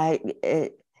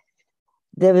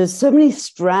was so many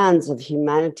strands of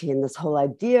humanity in this whole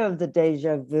idea of the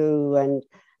deja vu, and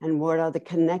what are the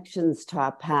connections to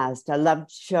our past. I loved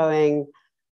showing,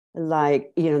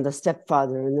 like, you know, the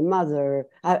stepfather and the mother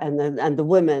and the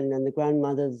women and the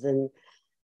grandmothers, and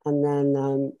And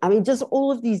then, I mean, just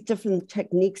all of these different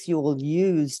techniques you all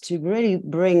use to really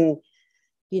bring,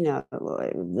 you know,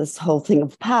 this whole thing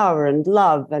of power and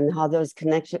love and how those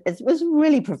connections, it was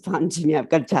really profound to me, I've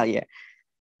got to tell you.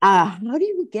 How do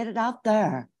you get it out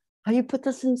there? How do you put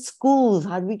this in schools?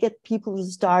 How do we get people to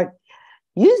start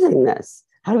using this?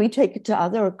 How do we take it to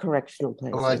other correctional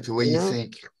places? I like the way you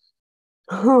think.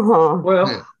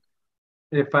 Well,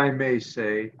 if I may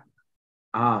say,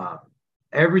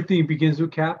 everything begins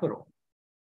with capital.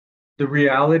 The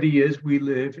reality is we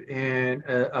live in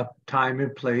a time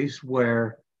and place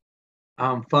where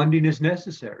funding is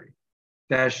necessary.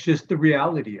 That's just the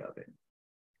reality of it.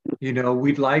 You know,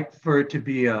 we'd like for it to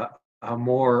be a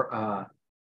more,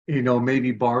 you know,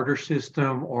 maybe barter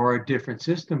system or a different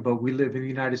system, but we live in the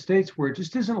United States where it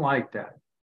just isn't like that.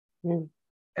 Mm.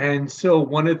 And so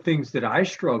one of the things that I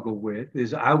struggle with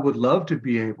is I would love to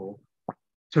be able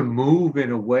to move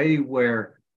in a way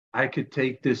where I could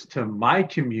take this to my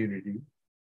community,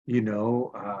 you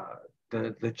know,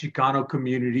 the Chicano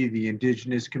community, the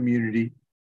indigenous community,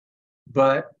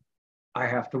 but I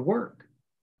have to work.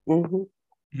 Mm-hmm.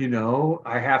 You know,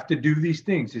 I have to do these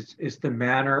things. It's the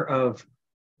manner of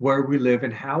where we live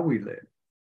and how we live.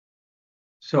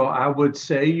 So I would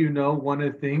say, you know, one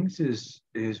of the things is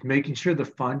making sure the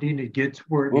funding, it gets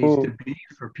where it needs to be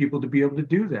for people to be able to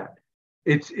do that.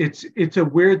 It's a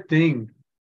weird thing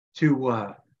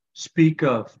to speak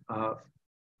of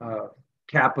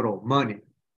capital money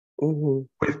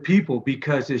with people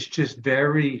because it's just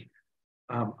very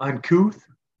uncouth,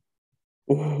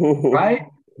 right?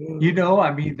 You know,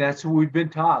 I mean, that's what we've been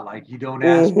taught. Like, you don't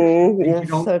ask for certain things, Yes, you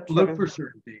don't so look true. for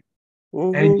certain things.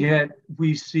 And yet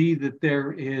we see that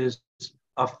there is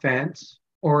a fence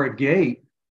or a gate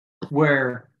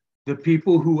where the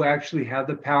people who actually have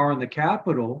the power and the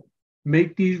capital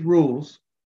make these rules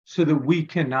so that we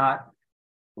cannot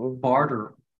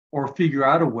barter or figure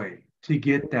out a way to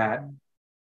get that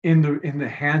in the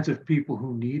hands of people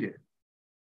who need it.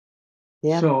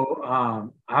 Yeah.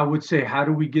 So I would say, how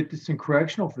do we get this in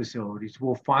correctional facilities?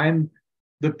 We'll find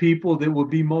the people that will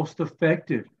be most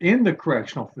effective in the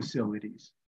correctional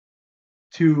facilities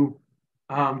to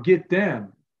get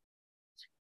them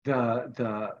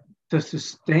the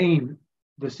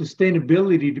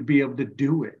sustainability to be able to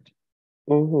do it.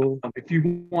 If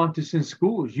you want this in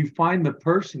schools, you find the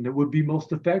person that would be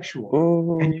most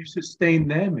effectual and you sustain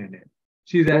them in it.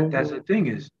 See, that's the thing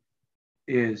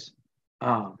is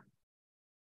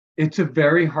it's a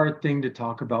very hard thing to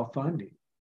talk about funding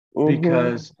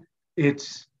because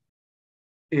it's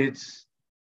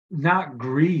not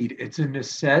greed, it's a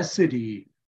necessity.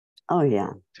 Oh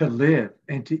yeah. To live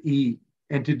and to eat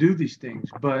and to do these things.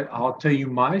 But I'll tell you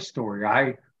my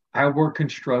story. I work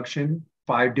construction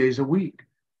 5 days a week.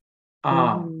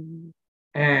 And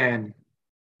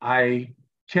I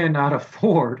cannot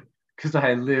afford, because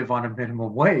I live on a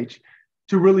minimum wage,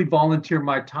 to really volunteer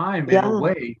my time in a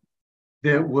way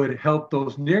that would help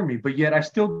those near me. But yet I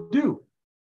still do.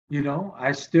 You know,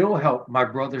 I still help my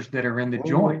brothers that are in the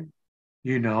joint.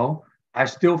 You know, I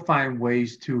still find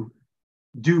ways to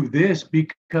do this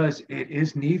because it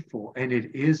is needful and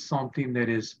it is something that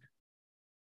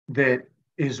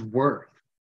is worth.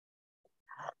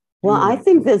 Well, I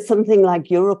think there's something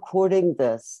like you're recording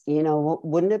this, you know,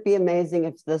 wouldn't it be amazing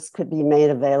if this could be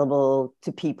made available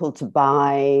to people to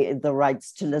buy the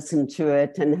rights to listen to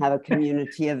it and have a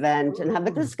community event and have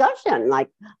a discussion? Like,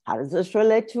 how does this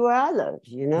relate to our lives,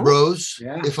 you know? Rose,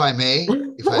 if I may.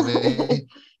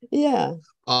 Yeah.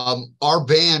 Our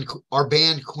band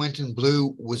Quentin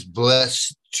Blue was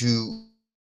blessed to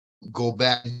go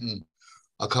back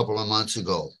a couple of months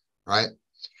ago, right?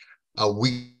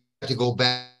 We had to go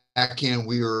back in.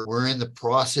 We're in the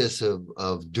process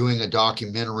of doing a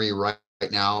documentary right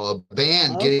now. A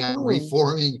band getting out,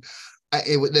 reforming.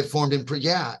 They formed in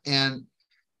and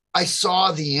I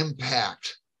saw the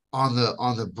impact on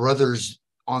the brothers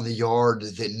on the yard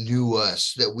that knew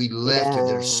us, that we left and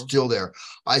they're still there.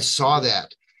 I saw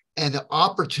that. And the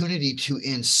opportunity to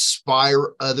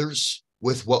inspire others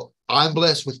with what I'm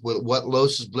blessed with, what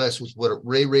Los is blessed with, what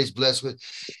Ray's blessed with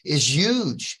is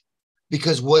huge,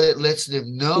 because what it lets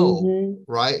them know,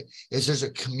 right, is there's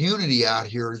a community out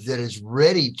here that is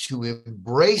ready to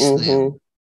embrace them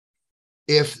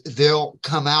if they'll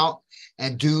come out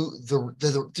and just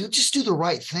do the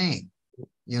right thing.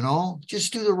 You know,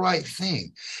 just do the right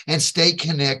thing and stay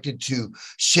connected to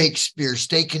Shakespeare,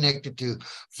 stay connected to,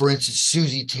 for instance,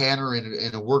 Susie Tanner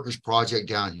in a workers project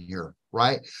down here,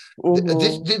 right?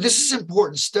 This is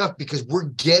important stuff because we're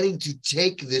getting to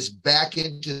take this back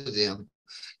into them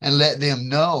and let them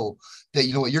know that,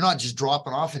 you know what, you're not just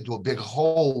dropping off into a big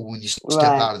hole when you step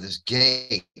out of this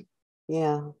gate.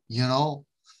 Yeah. You know,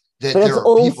 that But there it's are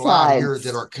all people out here sides.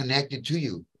 that are connected to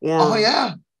you. Yeah. Oh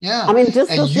yeah, yeah. I mean, just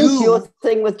And listening to your you,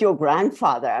 thing with your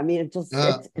grandfather. I mean, it just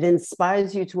uh, it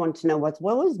inspires you to want to know what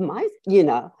was my, you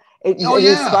know, it oh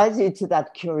yeah, inspires you to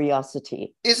that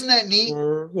curiosity. isn't that neat?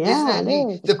 Yeah, Isn't yeah, that it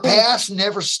neat? is, The of course. past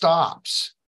never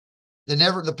stops.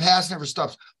 The past never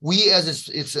stops. We, as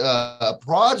its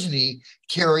progeny,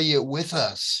 carry it with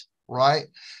us, right?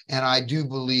 And I do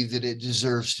believe that it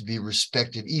deserves to be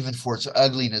respected, even for its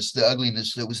ugliness, the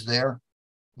ugliness that was there.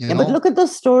 You Yeah, know? but look at the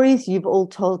stories you've all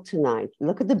told tonight.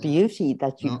 Look at the beauty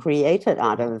that you created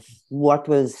out of what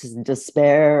was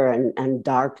despair and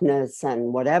darkness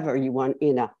and whatever you want,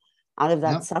 you know, out of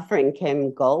that suffering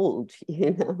came gold,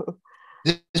 you know.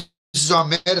 This is our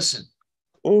medicine.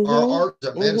 Our art is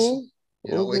our medicine.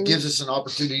 You know, it gives us an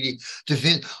opportunity to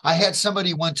vent. I had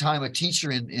somebody one time, a teacher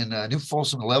in New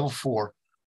Folsom Level 4,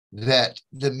 that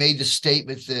made the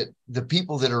statement that the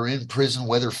people that are in prison,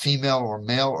 whether female or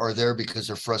male, are there because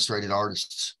they're frustrated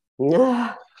artists.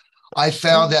 I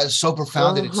found that so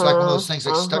profound that it's like one of those things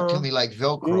that stuck to me like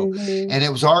Velcro. And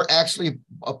it was actually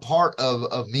a part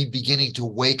of me beginning to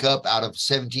wake up out of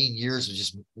 17 years of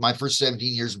just my first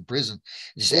 17 years in prison,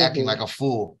 just acting like a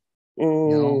fool.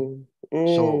 You know,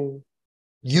 so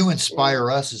you inspire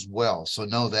us as well. So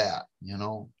know that, you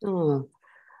know. Oh.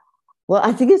 Well,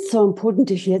 I think it's so important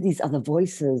to hear these other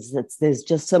voices. There's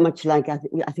just so much, like, I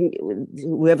think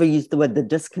whoever used the word, the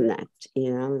disconnect,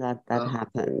 you know, that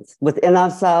happens within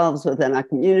ourselves, within our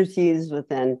communities,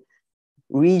 within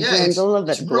regions, all of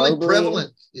it. It's really globally.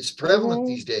 prevalent. It's prevalent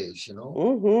these days, you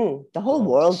know. The whole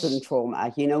world's in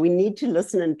trauma. You know, we need to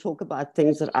listen and talk about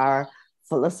things that are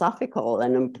philosophical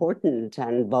and important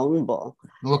and vulnerable.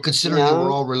 Well, considering that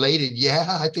we're all related,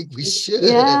 I think we should.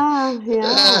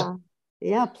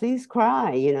 Yeah, please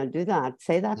cry, you know, do that.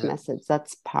 Say that message.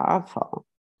 That's powerful.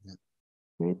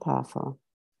 Very powerful.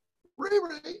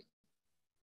 Right.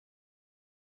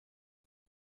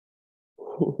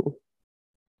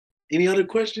 Any other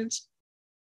questions?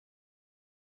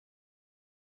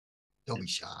 Don't be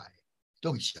shy.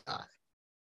 Don't be shy.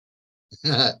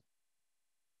 I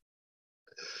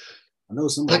know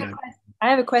somebody. I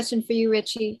have a question for you,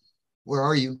 Richie. Where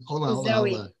are you? Hold on.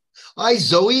 Zoe. Hold on. Hi,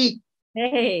 Zoe.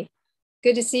 Hey,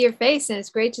 good to see your face, and it's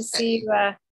great to see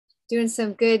you doing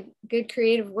some good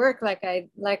creative work like I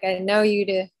know you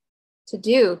to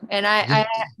do. And I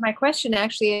my question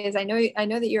actually is, I know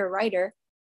that you're a writer,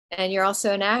 and you're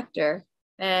also an actor,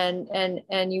 and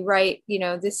you write, you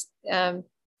know, this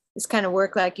kind of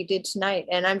work like you did tonight.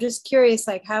 And I'm just curious,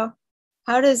 like how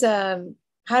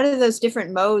do those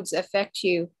different modes affect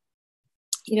you?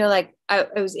 You know, like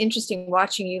it was interesting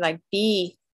watching you like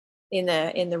be in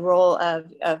the role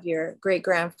of your great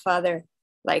grandfather,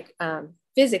 like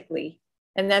physically,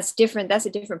 and that's different. That's a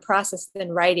different process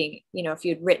than writing, you know, if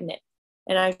you'd written it.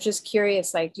 And I was just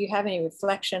curious, like, do you have any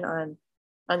reflection on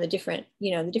the different,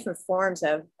 you know, the different forms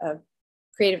of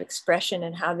creative expression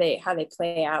and how they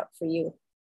play out for you?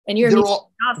 And you're so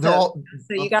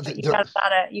you got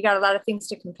a lot of things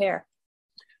to compare.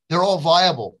 They're all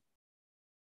viable.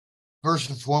 First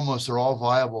and foremost, they're all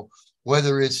viable.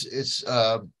 Whether it's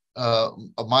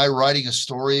my writing a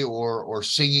story or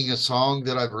singing a song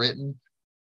that I've written,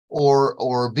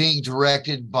 or being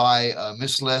directed by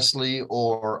Miss Leslie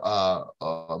or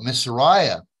Miss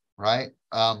Suraya, right?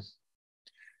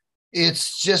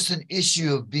 It's just an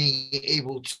issue of being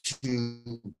able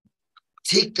to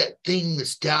take that thing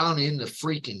that's down in the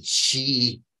freaking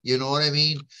chi, you know what I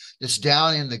mean? That's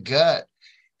down in the gut,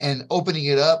 and opening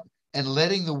it up and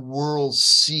letting the world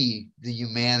see the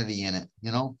humanity in it,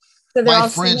 you know? So my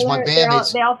friends, my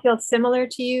bandmates, they all feel similar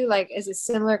to you? Like, is it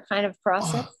similar kind of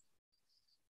process?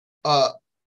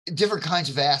 Different kinds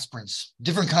of aspirins,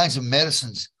 different kinds of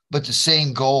medicines, but the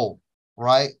same goal,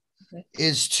 right? Okay.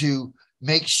 Is to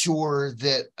make sure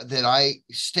that I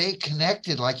stay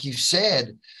connected, like you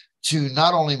said, to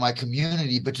not only my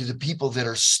community, but to the people that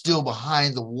are still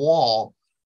behind the wall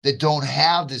that don't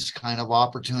have this kind of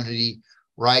opportunity,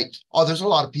 right? Oh, there's a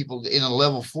lot of people in the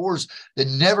level 4s that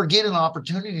never get an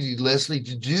opportunity, Leslie,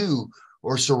 to do,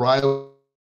 or Suraya,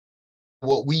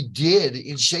 what we did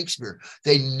in Shakespeare.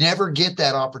 They never get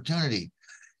that opportunity.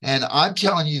 And I'm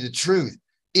telling you the truth,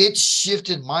 it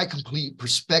shifted my complete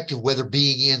perspective, whether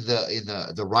being in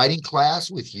the writing class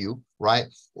with you, right?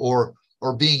 Or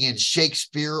being in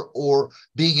Shakespeare, or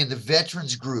being in the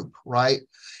veterans group, right?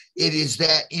 It is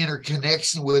that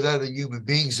interconnection with other human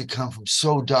beings that come from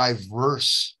so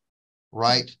diverse,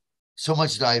 right? So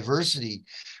much diversity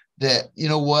that, you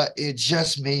know what, it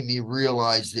just made me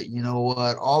realize that, you know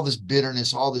what, all this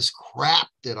bitterness, all this crap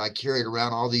that I carried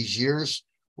around all these years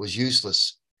was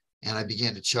useless. and I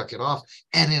began to chuck it off.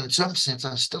 And in some sense,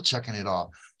 I'm still chucking it off.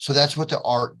 So that's what the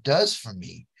art does for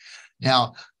me.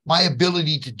 Now, my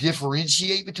ability to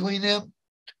differentiate between them,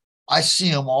 I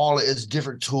see them all as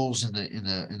different tools in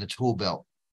the tool belt.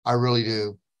 I really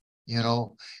do, you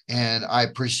know, and I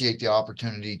appreciate the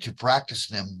opportunity to practice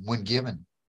them when given,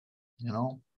 you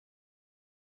know.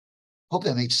 Hope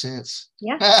that makes sense.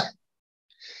 Yeah.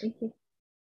 Thank you.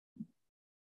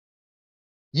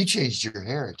 You changed your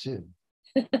hair too,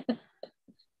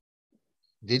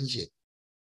 didn't you?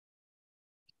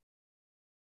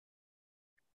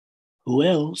 Who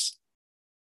else?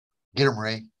 Get him,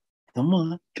 Ray. Come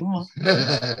on.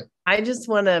 I just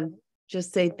want to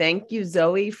say thank you,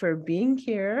 Zoe, for being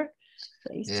here.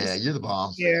 Nice Yeah, you're the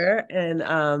bomb. here. And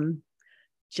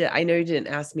I know you didn't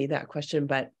ask me that question,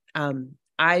 but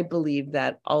I believe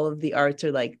that all of the arts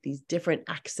are like these different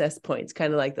access points,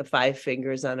 kind of like the 5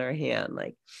 fingers on our hand.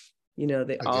 Like, you know,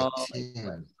 they all,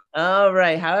 all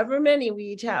right, however many we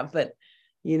each have, but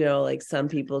you know, like some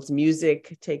people's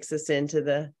music takes us into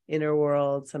the inner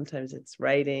world. Sometimes it's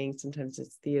writing, sometimes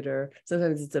it's theater,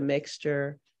 sometimes it's a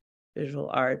mixture, visual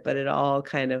art, but it all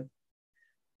kind of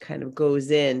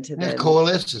goes into that.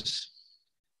 Coalesces.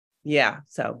 Yeah.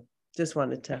 So just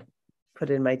wanted to put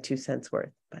in my 2 cents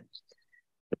worth, but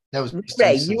that was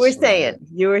Ray, you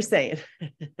were saying.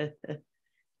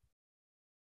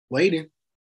 Waiting.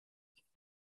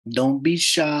 Don't be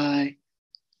shy.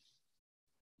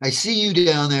 I see you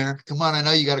down there. Come on, I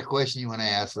know you got a question you want to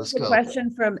ask. Let's go.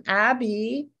 Question from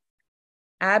Abby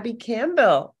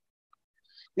Campbell.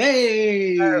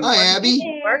 Hey. Hi,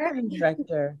 Abby. Marketing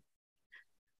director.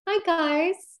 Hi,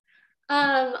 guys.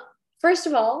 First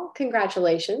of all,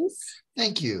 congratulations.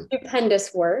 Thank you.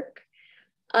 Stupendous work.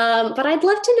 But I'd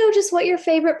love to know just what your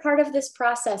favorite part of this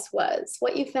process was,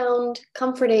 what you found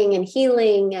comforting and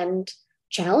healing and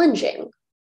challenging.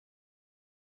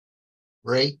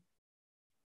 Ray?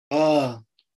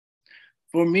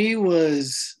 For me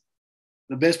was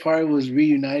the best part was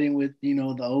reuniting with, you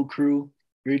know, the old crew,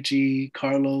 Richie,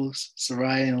 Carlos,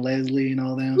 Suraya, and Leslie and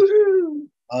all them.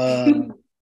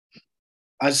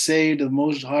 I'd say the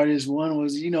most hardest one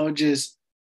was, you know, just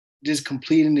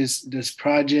completing this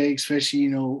project, especially, you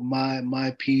know,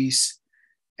 my piece.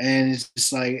 And it's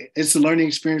just like, it's a learning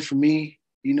experience for me,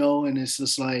 you know, and it's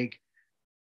just like,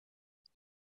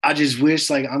 I just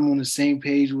wish like I'm on the same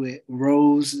page with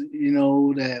Rose, you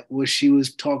know, that what she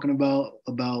was talking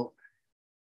about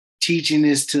teaching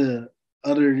this to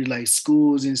other like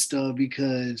schools and stuff,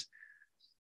 because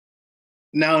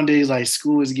nowadays like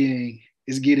school is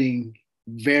getting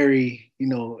very, you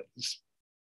know,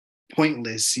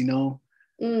 pointless, you know.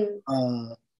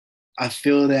 I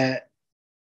feel that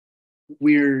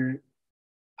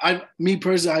me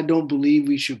personally, I don't believe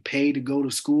we should pay to go to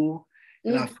school.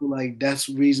 And I feel like that's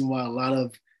the reason why a lot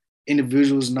of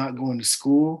individuals not going to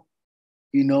school,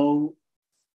 you know.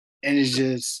 And it's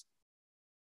just,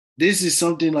 this is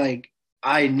something like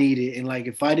I needed. And like,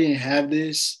 if I didn't have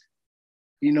this,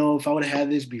 you know, if I would have had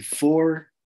this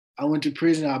before I went to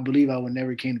prison, I believe I would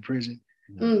never came to prison.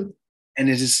 And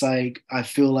it's just like, I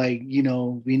feel like, you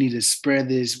know, we need to spread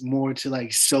this more to like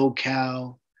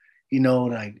SoCal, you know,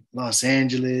 like Los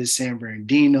Angeles, San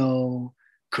Bernardino,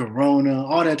 Corona,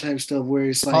 all that type of stuff, where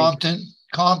it's like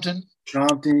Compton,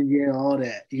 yeah, all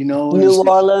that, you know. New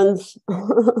Orleans.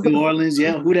 New Orleans,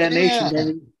 yeah. Who that nation,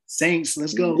 baby? Saints,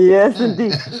 let's go. Yes,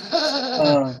 indeed.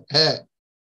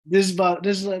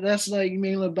 That's like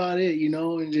mainly about it, you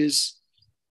know, and just,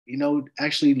 you know,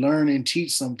 actually learn and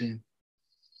teach something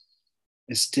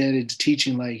instead of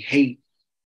teaching like hate.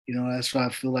 You know, that's what I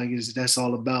feel like that's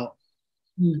all about.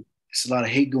 It's a lot of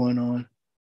hate going on.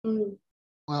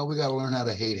 Well, we got to learn how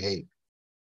to hate.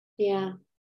 Yeah.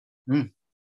 I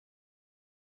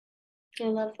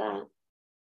love that.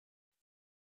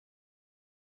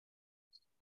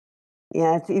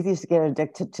 Yeah, it's easy to get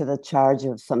addicted to the charge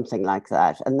of something like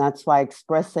that. And that's why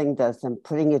expressing this and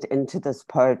putting it into this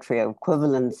poetry,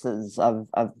 equivalences of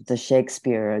the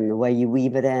Shakespeare and the way you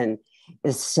weave it in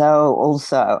is so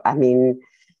also, I mean,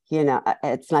 you know,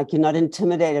 it's like you're not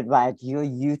intimidated by it, you're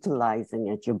utilizing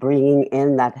it, you're bringing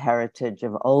in that heritage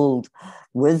of old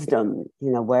wisdom,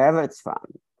 you know, wherever it's from.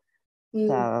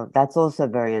 So that's also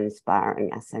very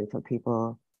inspiring, I think, for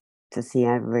people to see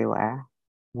everywhere.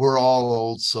 We're all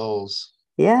old souls.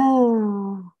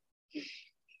 Yeah.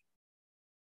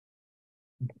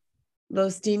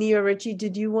 Losdini or Richie,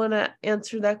 did you want to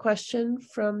answer that question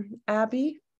from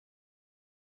Abby?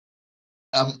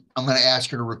 I'm going to ask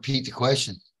her to repeat the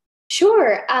question.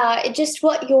 Sure. Just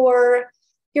what your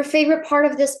favorite part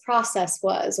of this process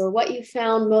was, or what you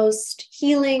found most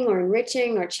healing or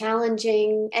enriching or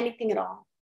challenging, anything at all.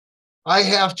 I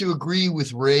have to agree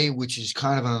with Ray, which is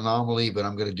kind of an anomaly, but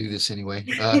I'm going to do this anyway,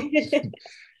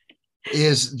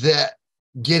 is that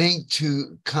getting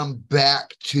to come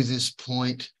back to this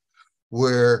point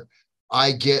where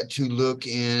I get to look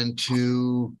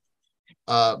into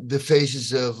the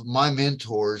faces of my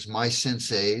mentors, my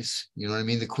senseis, you know what I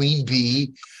mean? The Queen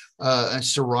Bee, and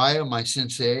Suraya, my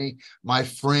sensei, my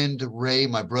friend Ray,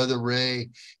 my brother Ray,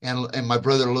 and my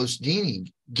brother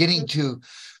Losdini. Getting to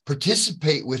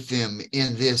participate with them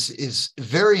in this is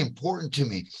very important to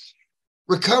me.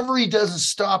 Recovery doesn't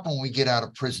stop when we get out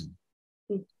of prison.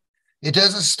 It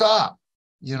doesn't stop,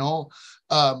 you know.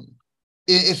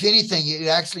 If anything, it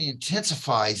actually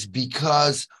intensifies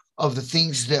because of the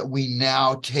things that we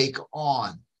now take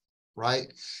on,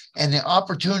 right? And the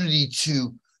opportunity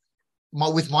to,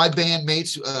 with my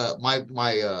bandmates,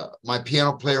 my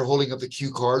piano player holding up the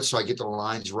cue cards so I get the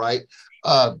lines right.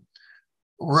 Dwight,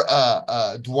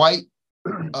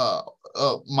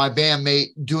 my bandmate,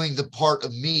 doing the part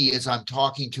of me as I'm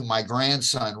talking to my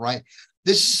grandson, right?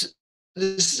 This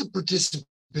is a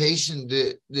participation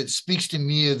that speaks to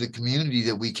me of the community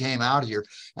that we came out here.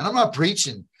 And I'm not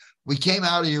preaching. We came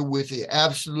out here with the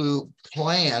absolute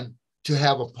plan to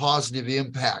have a positive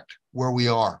impact where we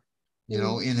are, you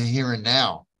know, in the here and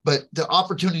now. But the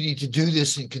opportunity to do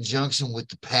this in conjunction with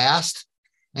the past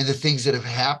and the things that have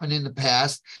happened in the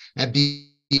past and be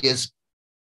as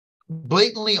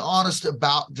blatantly honest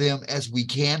about them as we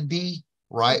can be,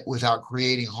 right, without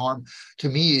creating harm, to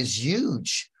me is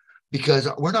huge. Because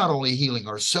we're not only healing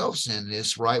ourselves in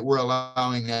this, right? We're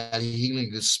allowing that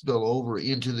healing to spill over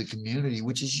into the community,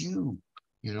 which is you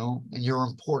know, and you're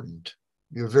important.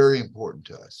 You're very important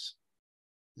to us.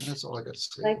 And that's all I got to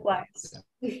say. Likewise.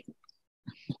 Yeah.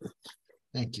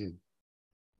 Thank you.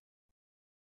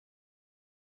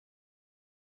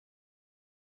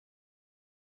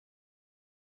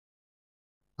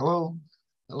 Hello.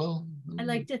 Hello. I'd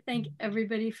like to thank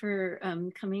everybody for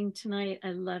coming tonight.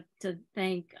 I'd love to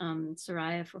thank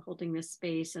Suraya for holding this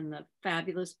space and the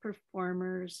fabulous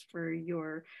performers for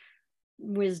your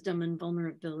wisdom and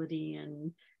vulnerability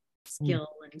and skill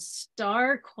and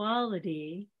star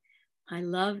quality. I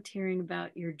loved hearing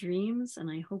about your dreams,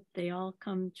 and I hope they all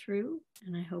come true.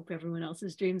 And I hope everyone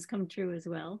else's dreams come true as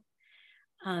well.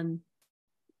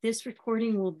 This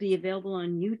recording will be available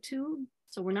on YouTube.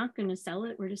 So we're not going to sell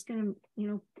it. We're just going to, you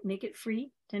know, make it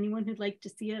free to anyone who'd like to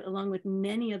see it, along with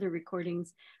many other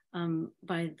recordings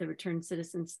by the Returned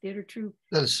Citizens Theater Troupe.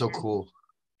 That is so cool.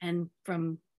 And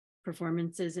from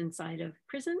performances inside of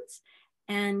prisons.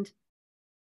 And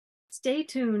stay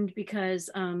tuned, because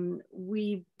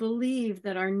we believe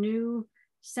that our new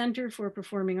Center for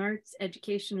Performing Arts,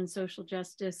 Education, and Social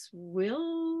Justice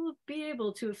will be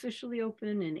able to officially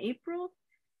open in April.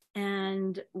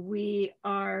 And we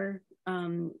are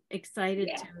excited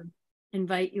to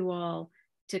invite you all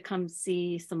to come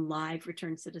see some live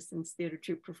Returned Citizens Theater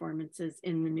Troupe performances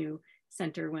in the new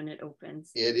center when it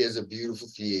opens. It is a beautiful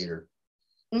theater.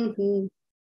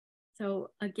 So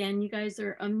again, you guys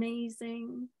are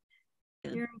amazing.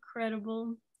 You're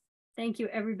incredible. Thank you,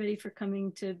 everybody, for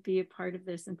coming to be a part of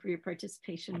this and for your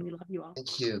participation. We love you all.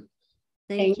 Thank you.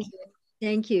 Thank you.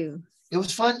 Thank you. It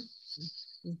was fun.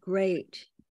 Great.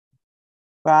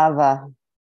 Brava.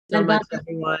 So much,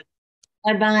 everyone.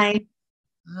 Bye-bye.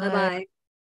 Bye-bye.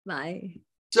 Bye.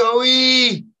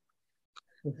 Zoe.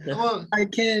 Come on. Hi,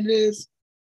 Candace.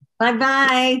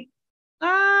 Bye-bye.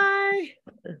 Bye.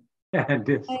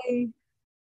 Candace. Bye.